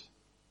matters.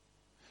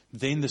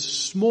 Then the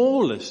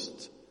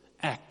smallest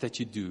act that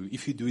you do,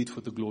 if you do it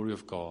for the glory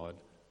of God,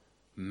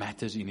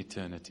 matters in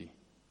eternity.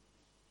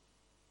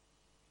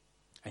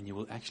 And you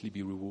will actually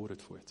be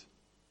rewarded for it.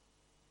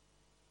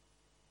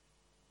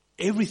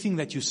 Everything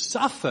that you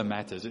suffer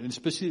matters, and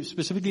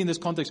specifically in this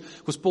context,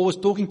 because Paul was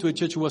talking to a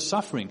church who was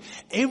suffering.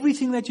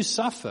 Everything that you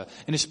suffer,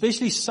 and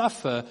especially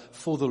suffer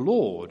for the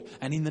Lord,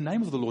 and in the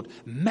name of the Lord,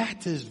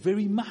 matters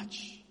very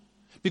much.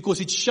 Because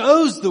it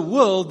shows the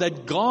world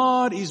that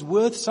God is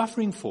worth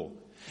suffering for.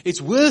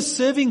 It's worth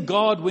serving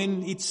God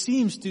when it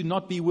seems to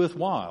not be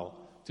worthwhile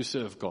to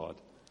serve God.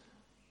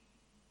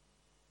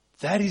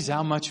 That is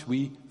how much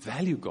we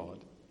value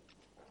God.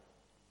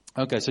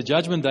 Okay, so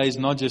Judgment Day is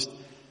not just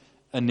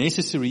a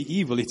necessary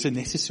evil, it's a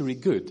necessary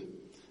good.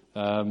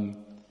 And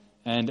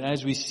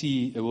as we'll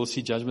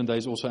see Judgment Day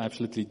is also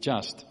absolutely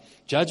just.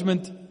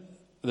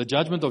 The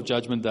judgment of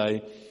Judgment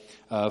Day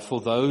for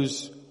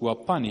those who are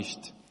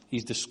punished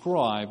is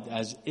described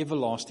as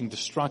everlasting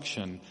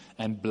destruction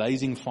and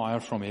blazing fire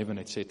from heaven,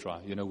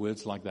 etc.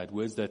 Words like that,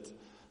 words that,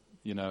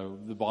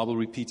 the Bible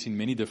repeats in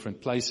many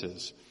different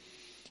places.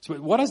 So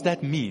what does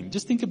that mean?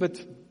 Just think about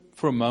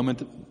for a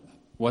moment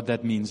what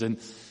that means.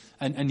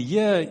 And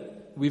here,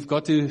 we've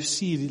got to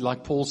see,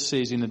 like Paul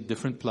says in a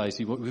different place,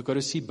 we've got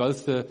to see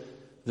both the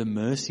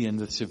mercy and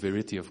the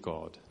severity of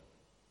God.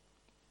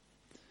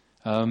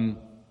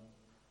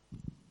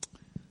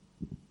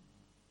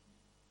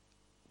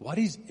 What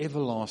is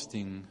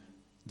everlasting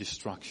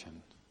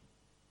destruction?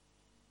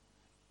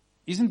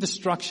 Isn't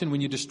destruction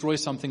when you destroy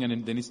something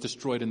and then it's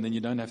destroyed and then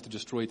you don't have to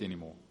destroy it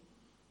anymore?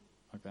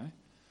 Okay?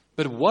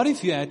 But what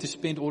if you had to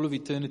spend all of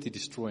eternity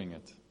destroying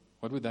it?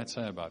 What would that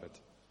say about it?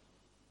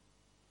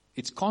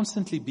 It's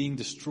constantly being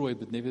destroyed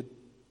but never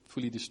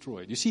fully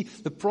destroyed. You see,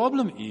 the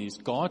problem is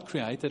God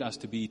created us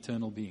to be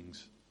eternal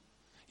beings.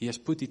 He has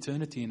put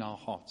eternity in our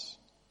hearts.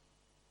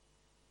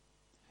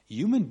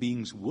 Human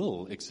beings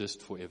will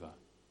exist forever.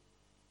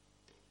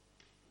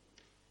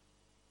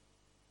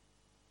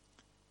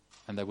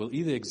 And they will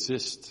either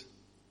exist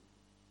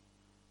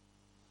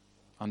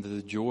under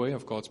the joy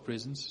of God's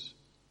presence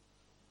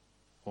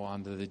or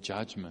under the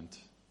judgment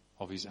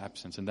of His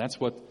absence. And that's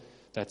what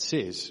that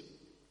says.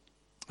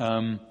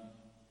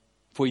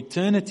 For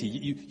eternity,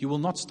 you will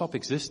not stop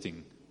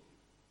existing.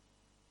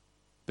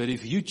 But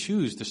if you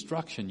choose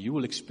destruction, you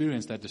will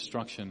experience that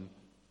destruction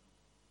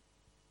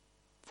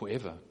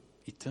forever.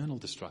 Eternal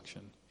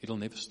destruction. It'll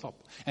never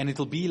stop. And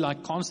it'll be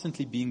like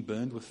constantly being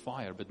burned with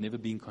fire, but never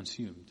being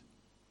consumed.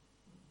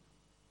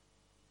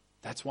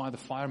 That's why the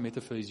fire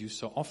metaphor is used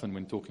so often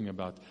when talking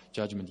about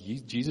judgment.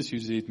 Jesus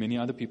uses it, many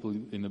other people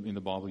in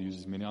the Bible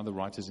use it, many other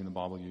writers in the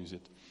Bible use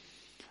it.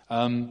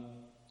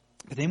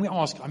 But then we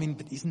ask, but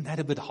isn't that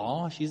a bit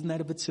harsh? Isn't that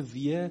a bit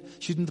severe?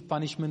 Shouldn't the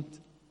punishment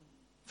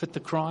fit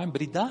the crime?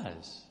 But it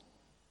does.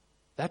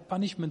 That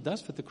punishment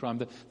does fit the crime.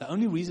 The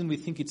only reason we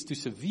think it's too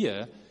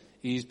severe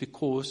is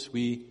because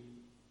we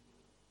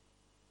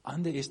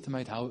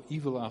underestimate how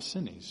evil our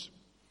sin is.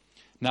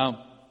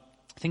 Now,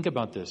 think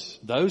about this.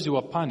 Those who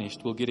are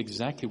punished will get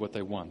exactly what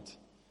they want.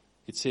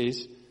 It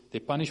says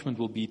their punishment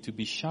will be to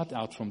be shut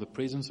out from the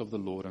presence of the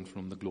Lord and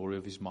from the glory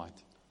of His might.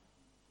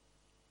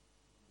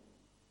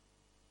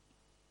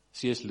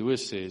 C.S.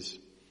 Lewis says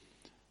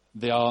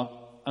there are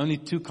only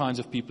two kinds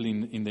of people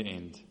in the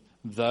end.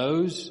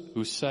 Those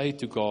who say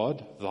to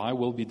God, Thy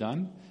will be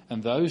done,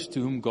 and those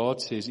to whom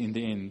God says in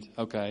the end,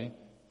 okay,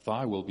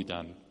 Thy will be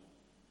done.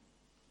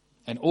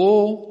 And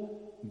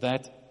all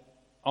that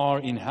are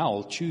in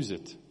hell choose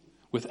it.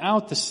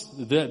 Without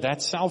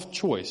that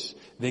self-choice,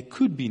 there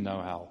could be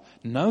no hell.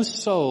 No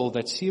soul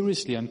that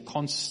seriously and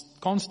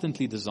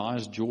constantly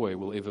desires joy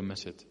will ever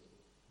miss it.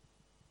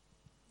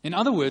 In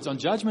other words, on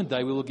Judgment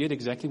Day, we will get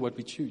exactly what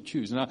we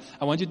choose. And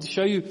I want you to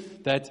show you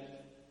that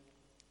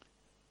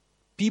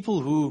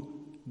people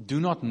who do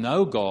not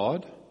know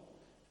God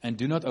and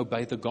do not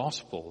obey the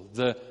gospel,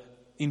 the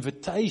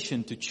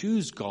invitation to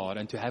choose God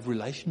and to have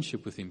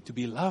relationship with Him, to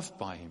be loved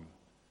by Him,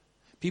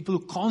 people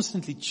who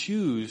constantly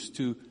choose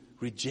to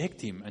reject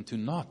Him and to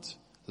not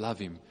love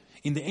Him,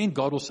 In the end,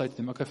 God will say to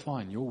them, okay,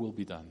 fine, your will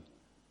be done.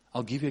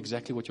 I'll give you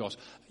exactly what you ask.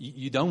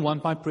 You don't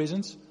want my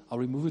presence? I'll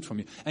remove it from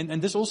you.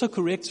 And this also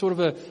corrects sort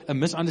of a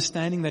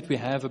misunderstanding that we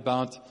have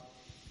about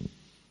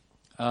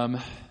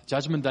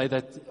Judgment Day,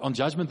 that on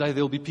Judgment Day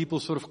there'll be people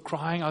sort of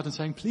crying out and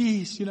saying,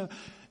 please,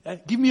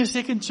 give me a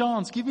second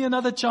chance. Give me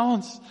another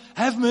chance.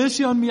 Have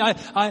mercy on me.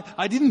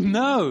 I didn't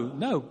know.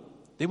 No,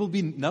 there will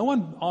be no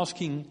one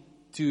asking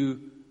to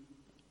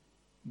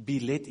be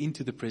let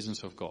into the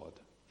presence of God.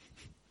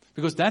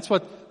 Because that's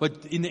what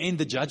in the end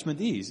the judgment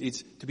is.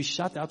 It's to be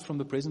shut out from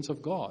the presence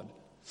of God.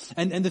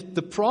 And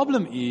the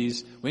problem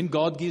is when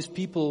God gives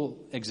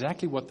people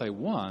exactly what they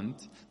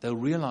want, they'll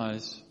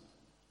realize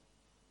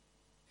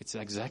it's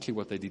exactly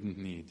what they didn't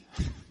need.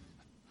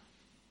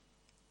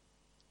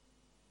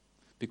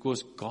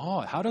 Because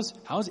God, how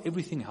is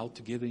everything held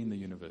together in the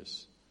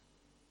universe?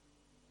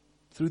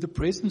 Through the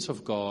presence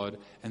of God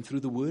and through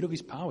the word of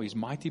His power, His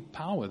mighty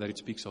power that it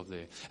speaks of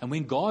there. And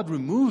when God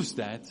removes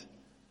that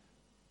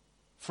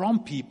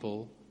from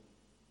people,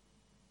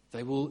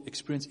 they will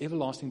experience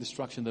everlasting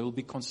destruction. They will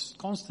be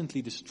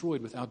constantly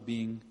destroyed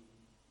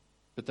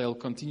but they'll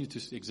continue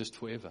to exist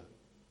forever.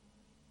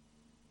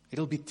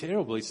 It'll be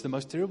terrible. It's the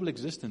most terrible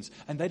existence.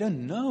 And they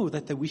don't know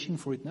that they're wishing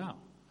for it now.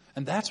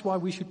 And that's why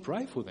we should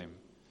pray for them.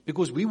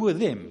 Because we were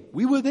them.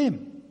 We were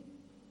them.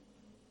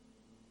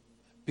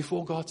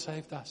 Before God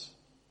saved us.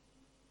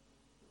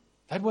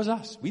 That was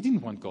us. We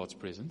didn't want God's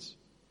presence.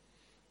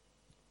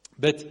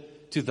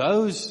 But to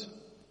those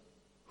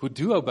who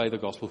do obey the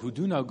gospel, who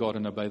do know God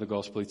and obey the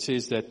gospel, it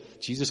says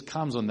that Jesus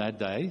comes on that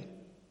day.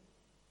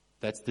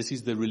 This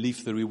is the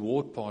relief, the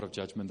reward part of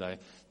Judgment Day,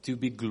 to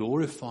be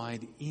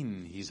glorified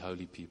in His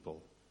holy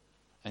people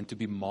and to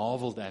be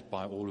marveled at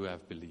by all who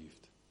have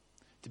believed.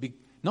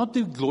 Not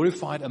to be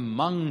glorified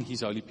among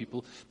His holy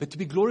people, but to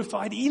be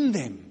glorified in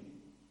them.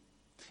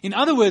 In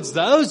other words,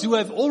 those who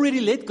have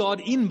already let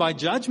God in by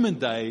Judgment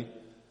Day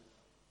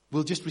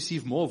will just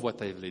receive more of what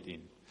they've let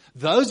in.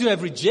 Those who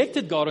have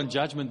rejected God on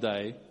Judgment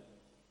Day,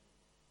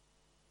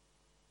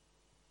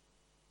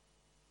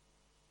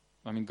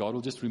 God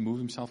will just remove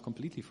Himself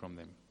completely from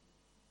them.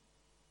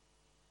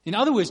 In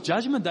other words,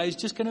 Judgment Day is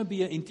just going to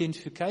be an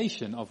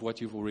intensification of what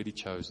you've already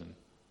chosen.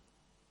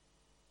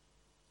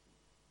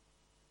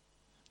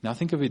 Now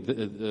think of it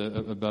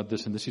about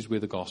this, and this is where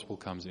the gospel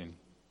comes in.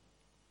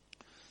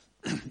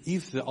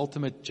 If the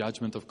ultimate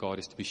judgment of God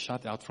is to be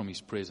shut out from His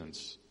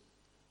presence,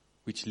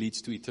 which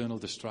leads to eternal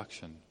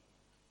destruction,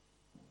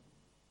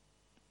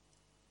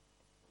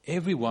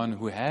 everyone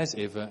who has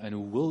ever and who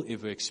will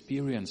ever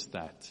experience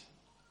that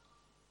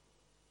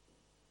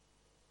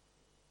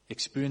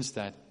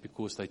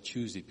because they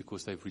choose it,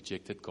 because they've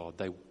rejected God.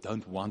 They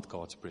don't want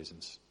God's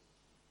presence.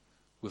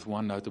 With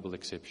one notable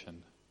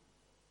exception.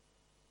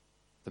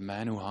 The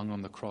man who hung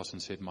on the cross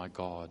and said, my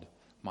God,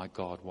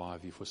 why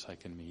have you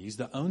forsaken me? He's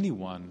the only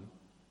one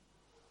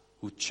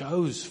who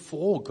chose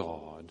for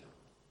God,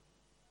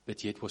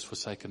 but yet was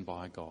forsaken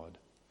by God.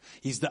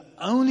 He's the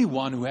only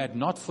one who had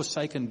not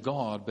forsaken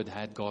God, but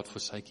had God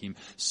forsake him,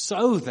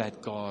 so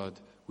that God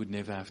would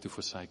never have to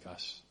forsake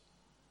us.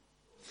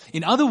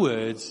 In other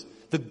words,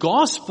 the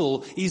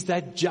gospel is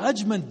that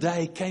Judgment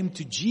Day came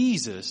to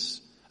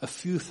Jesus a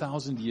few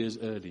thousand years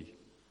early,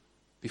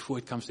 before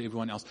it comes to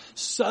everyone else,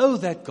 so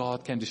that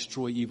God can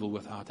destroy evil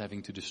without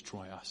having to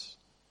destroy us.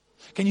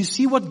 Can you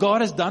see what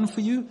God has done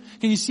for you?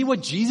 Can you see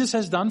what Jesus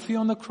has done for you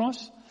on the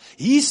cross?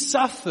 He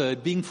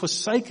suffered being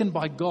forsaken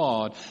by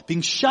God,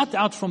 being shut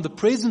out from the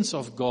presence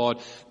of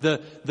God, the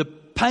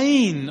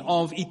pain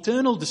of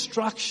eternal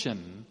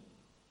destruction,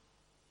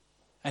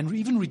 and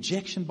even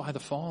rejection by the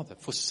Father,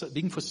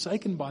 being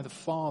forsaken by the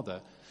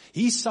Father.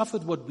 He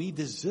suffered what we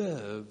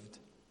deserved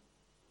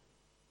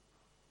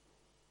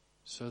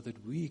so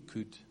that we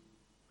could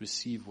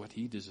receive what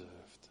He deserved.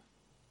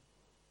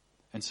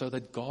 And so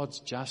that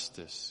God's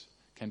justice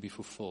can be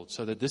fulfilled.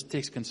 So that this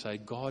text can say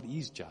God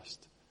is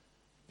just.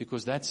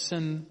 Because that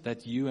sin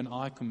that you and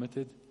I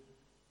committed,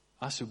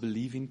 us who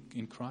believe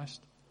in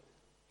Christ,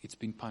 it's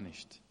been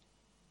punished.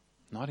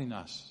 Not in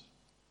us,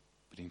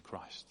 but in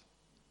Christ.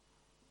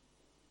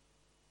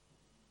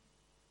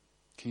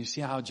 Can you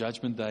see how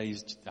Judgment Day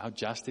is, how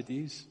just it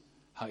is?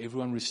 How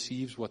everyone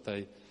receives what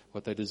they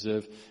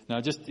deserve. Now,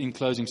 just in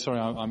closing, sorry,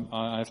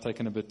 I have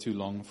taken a bit too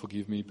long,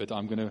 forgive me, but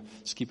I'm going to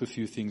skip a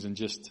few things and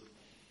just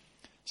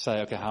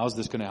say, okay, how is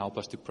this going to help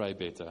us to pray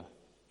better?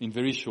 In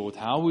very short,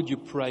 how would you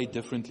pray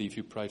differently if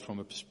you prayed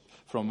from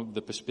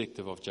the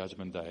perspective of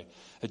Judgment Day?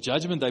 A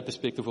Judgment Day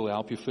perspective will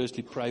help you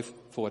firstly pray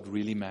for what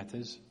really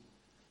matters.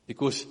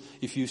 Because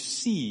if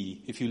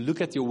you look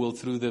at your world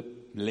through the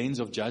lens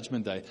of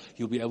Judgment Day,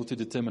 you'll be able to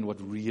determine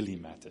what really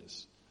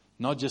matters.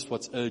 Not just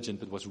what's urgent,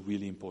 but what's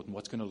really important,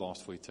 what's going to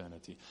last for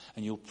eternity.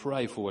 And you'll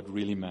pray for what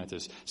really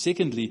matters.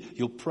 Secondly,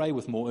 you'll pray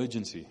with more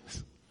urgency.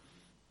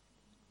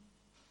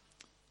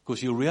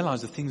 Because you'll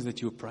realize the things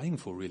that you're praying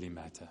for really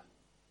matter.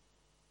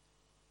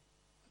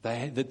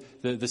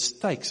 The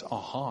stakes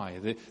are high.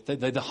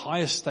 They're the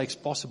highest stakes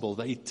possible.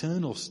 They're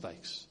eternal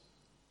stakes.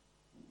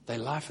 They're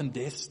life and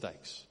death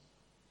stakes.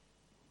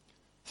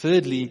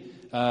 Thirdly,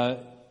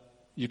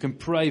 you can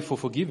pray for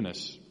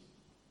forgiveness.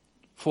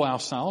 For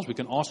ourselves, we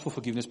can ask for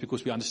forgiveness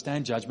because we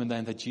understand Judgment Day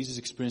and that Jesus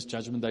experienced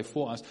Judgment Day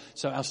for us.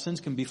 So our sins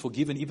can be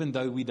forgiven even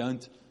though we've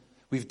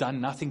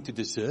done nothing to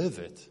deserve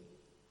it.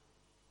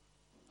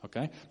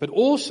 Okay? But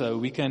also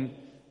we can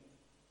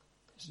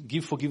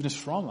give forgiveness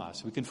from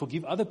us. We can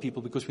forgive other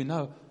people because we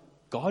know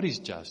God is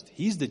just.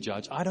 He's the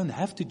judge. I don't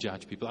have to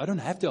judge people. I don't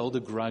have to hold a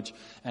grudge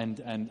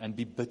and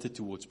be bitter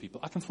towards people.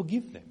 I can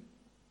forgive them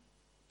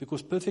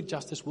because perfect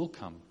justice will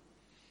come.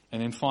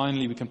 And then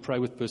finally, we can pray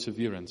with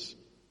perseverance.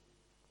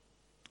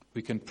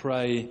 We can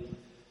pray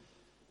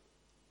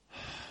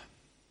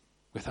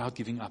without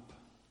giving up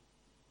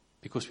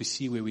because we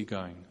see where we're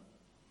going.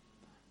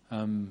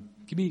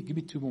 Give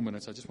me 2 more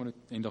minutes. I just want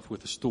to end off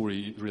with a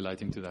story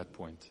relating to that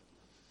point.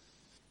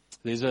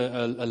 There's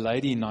a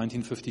lady in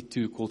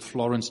 1952 called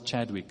Florence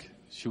Chadwick.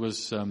 She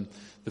was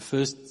the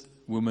first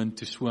woman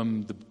to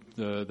swim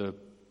the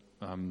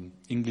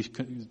English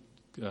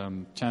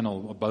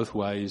channel both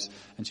ways,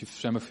 and she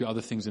swam a few other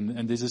things.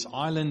 And there's this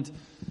island,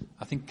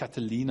 I think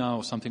Catalina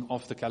or something,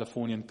 off the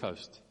Californian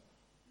coast.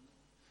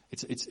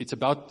 It's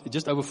about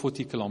just over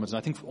 40 kilometers. I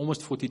think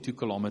almost 42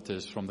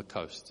 kilometers from the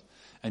coast.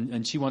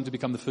 And she wanted to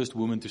become the first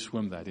woman to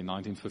swim that in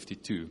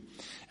 1952.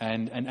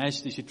 And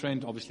as she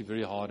trained obviously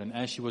very hard, and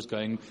as she was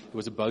going, there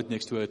was a boat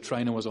next to her, a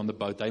trainer was on the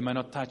boat. They may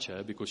not touch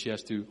her because she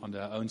has to, on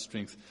her own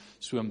strength,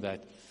 swim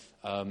that.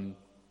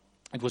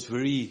 It was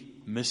very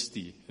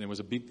misty, and there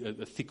was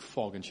a thick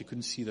fog, and she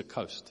couldn't see the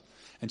coast.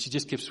 And she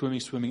just kept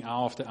swimming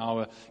hour after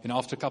hour. And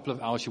after a couple of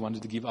hours, she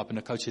wanted to give up, and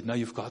the coach said, "No,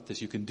 you've got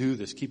this. You can do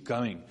this. Keep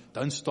going.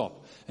 Don't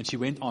stop." And she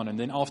went on, and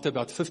then after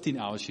about 15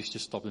 hours, she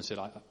just stopped and said,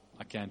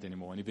 I can't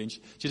anymore. And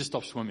eventually, she just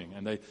stopped swimming,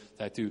 and they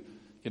had to,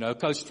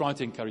 coach tried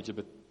to encourage her,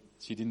 but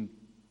she didn't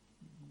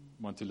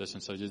want to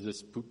listen, so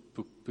just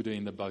put her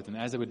in the boat. And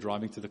as they were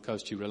driving to the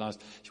coast, she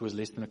realized she was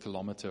less than a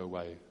kilometer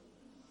away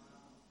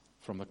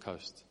from the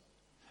coast.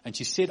 And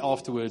she said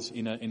afterwards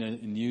in a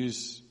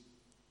news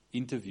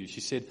interview, she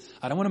said,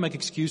 "I don't want to make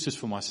excuses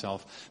for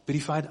myself, but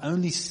if I had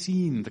only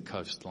seen the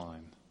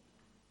coastline,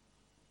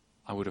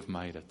 I would have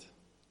made it.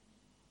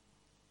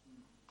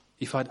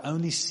 If I'd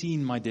only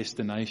seen my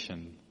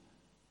destination,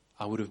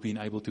 I would have been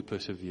able to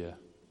persevere."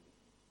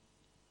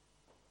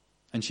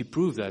 And she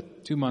proved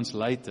that 2 months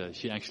later,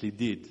 she actually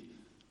did.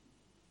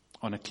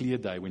 On a clear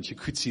day when she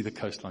could see the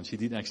coastline, she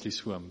did actually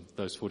swim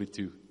those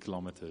 42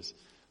 kilometers,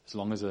 as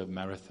long as a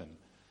marathon.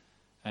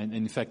 And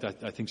in fact,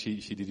 I think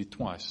she did it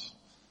twice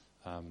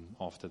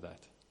after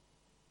that.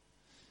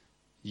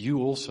 You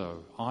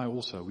also, I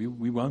also,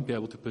 we won't be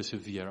able to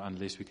persevere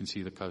unless we can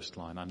see the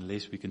coastline,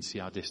 unless we can see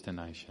our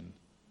destination.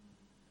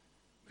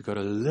 We've got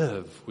to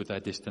live with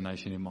that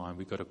destination in mind.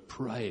 We've got to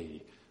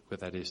pray with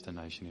that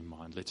destination in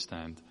mind. Let's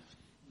stand.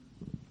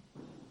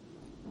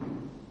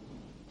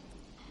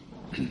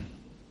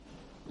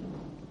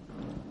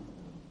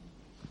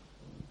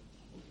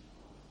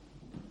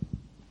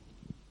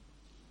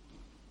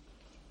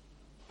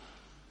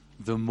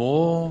 The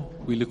more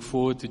we look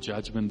forward to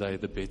Judgment Day,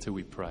 the better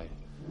we pray.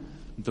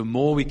 The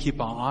more we keep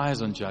our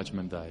eyes on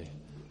Judgment Day,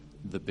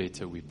 the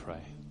better we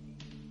pray.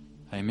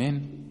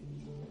 Amen.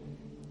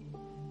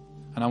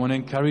 And I want to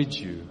encourage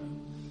you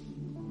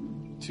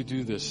to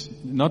do this.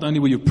 Not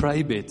only will you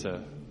pray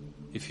better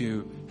if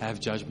you have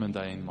Judgment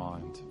Day in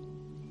mind,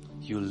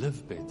 you'll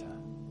live better.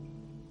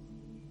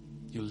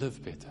 You'll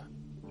live better.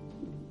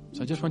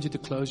 So I just want you to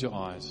close your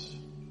eyes.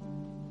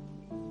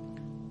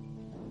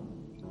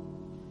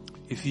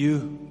 If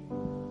you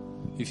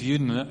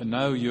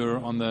know you're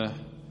on the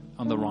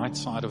right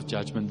side of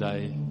Judgment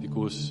Day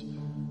because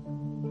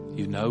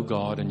you know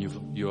God and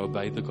you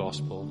obey the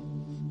gospel,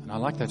 and I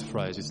like that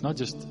phrase. It's not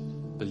just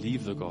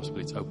believe the gospel;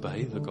 it's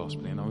obey the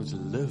gospel. In other words,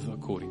 live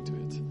according to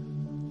it,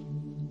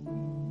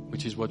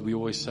 which is what we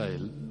always say: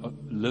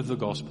 live the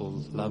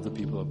gospel, love the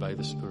people, obey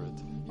the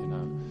Spirit.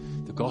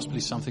 The gospel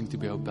is something to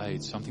be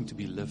obeyed, something to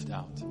be lived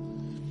out.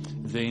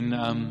 Then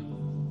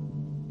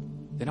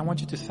I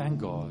want you to thank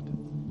God.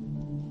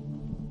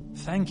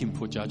 Thank Him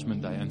for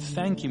Judgment Day, and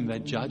thank Him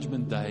that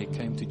Judgment Day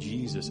came to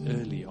Jesus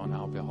early on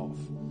our behalf.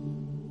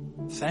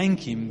 Thank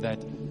Him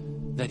that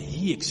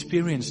He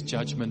experienced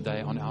Judgment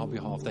Day on our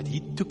behalf, that He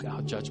took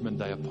our Judgment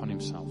Day upon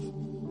Himself.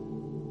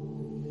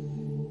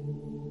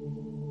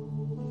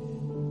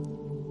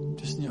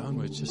 Just in your own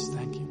words, just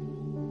thank Him.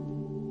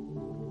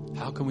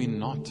 How can we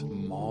not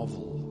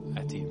marvel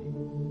at Him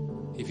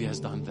if He has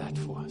done that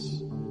for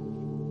us?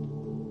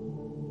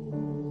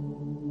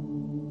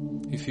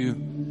 If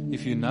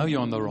you know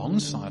you're on the wrong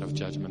side of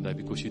Judgment Day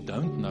because you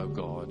don't know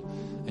God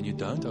and you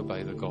don't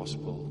obey the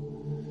gospel,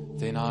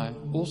 then I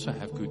also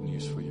have good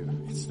news for you.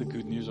 It's the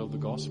good news of the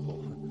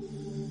gospel.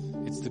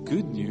 It's the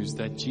good news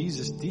that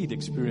Jesus did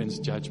experience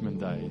Judgment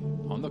Day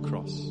on the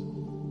cross.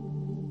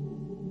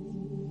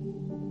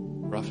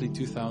 Roughly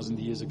 2,000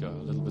 years ago,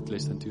 a little bit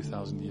less than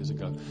 2,000 years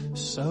ago,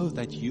 so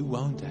that you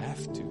won't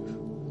have to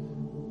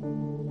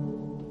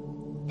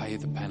pay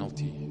the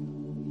penalty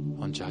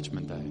on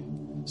Judgment Day.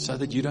 So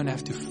that you don't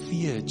have to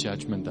fear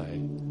Judgment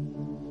Day.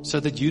 So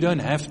that you don't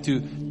have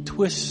to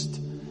twist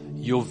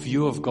your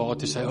view of God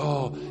to say,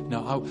 oh,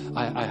 no,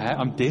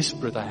 I'm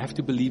desperate. I have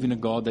to believe in a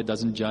God that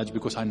doesn't judge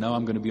because I know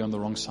I'm going to be on the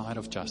wrong side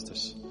of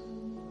justice.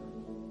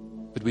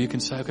 But where you can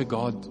say, okay,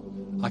 God,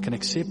 I can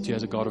accept you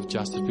as a God of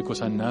justice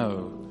because I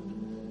know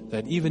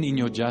that even in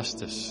your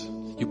justice,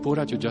 you poured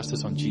out your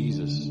justice on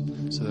Jesus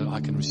so that I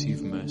can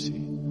receive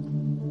mercy.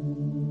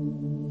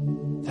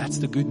 That's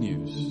the good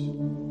news.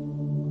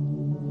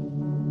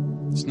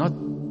 It's not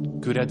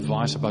good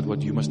advice about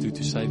what you must do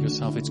to save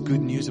yourself. It's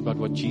good news about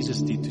what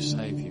Jesus did to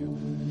save you.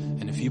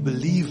 And if you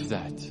believe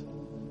that,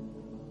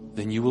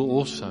 then you will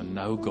also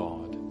know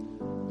God,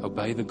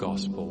 obey the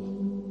gospel,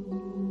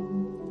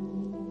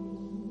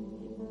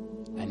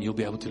 and you'll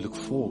be able to look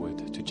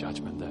forward to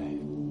Judgment Day.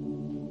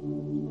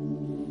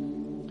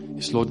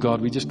 Yes, Lord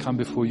God, we just come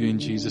before you in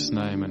Jesus'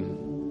 name,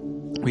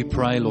 and we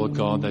pray, Lord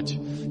God, that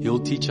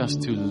you'll teach us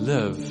to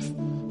live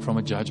from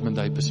a Judgment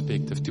Day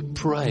perspective, to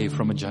pray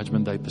from a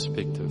Judgment Day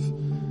perspective,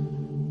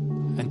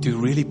 and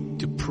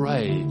to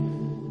pray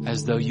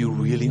as though you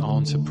really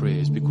answer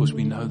prayers, because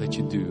we know that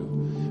you do.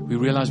 We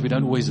realize we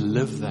don't always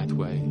live that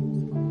way.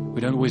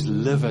 We don't always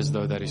live as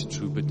though that is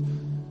true, but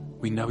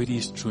we know it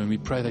is true, and we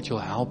pray that you'll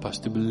help us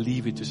to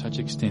believe it to such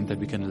extent that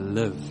we can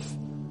live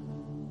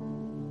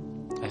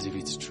as if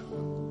it's true.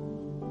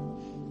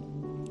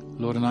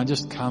 Lord, and I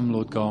just come,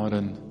 Lord God,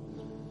 and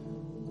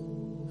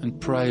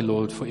pray,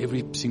 Lord, for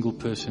every single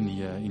person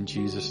here in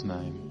Jesus'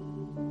 name.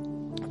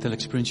 They'll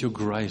experience your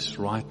grace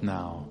right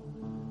now.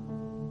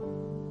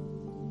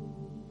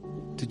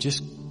 To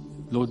just,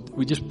 Lord,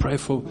 we just pray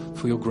for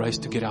your grace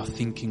to get our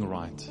thinking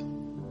right.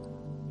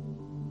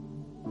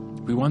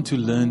 We want to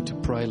learn to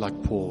pray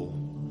like Paul,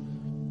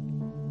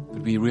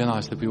 but we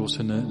realize that we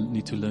also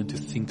need to learn to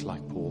think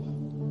like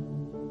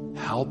Paul.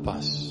 Help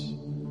us.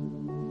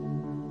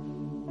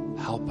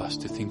 Help us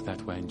to think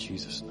that way in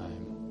Jesus'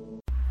 name.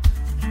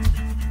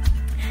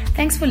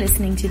 Thanks for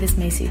listening to this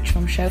message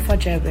from Shofar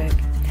Joburg.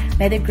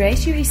 May the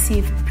grace you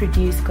receive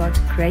produce God's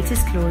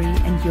greatest glory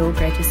and your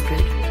greatest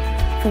good.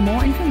 For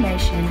more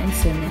information and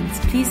sermons,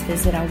 please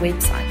visit our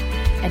website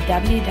at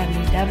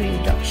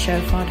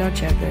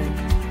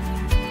www.shofar.joburg.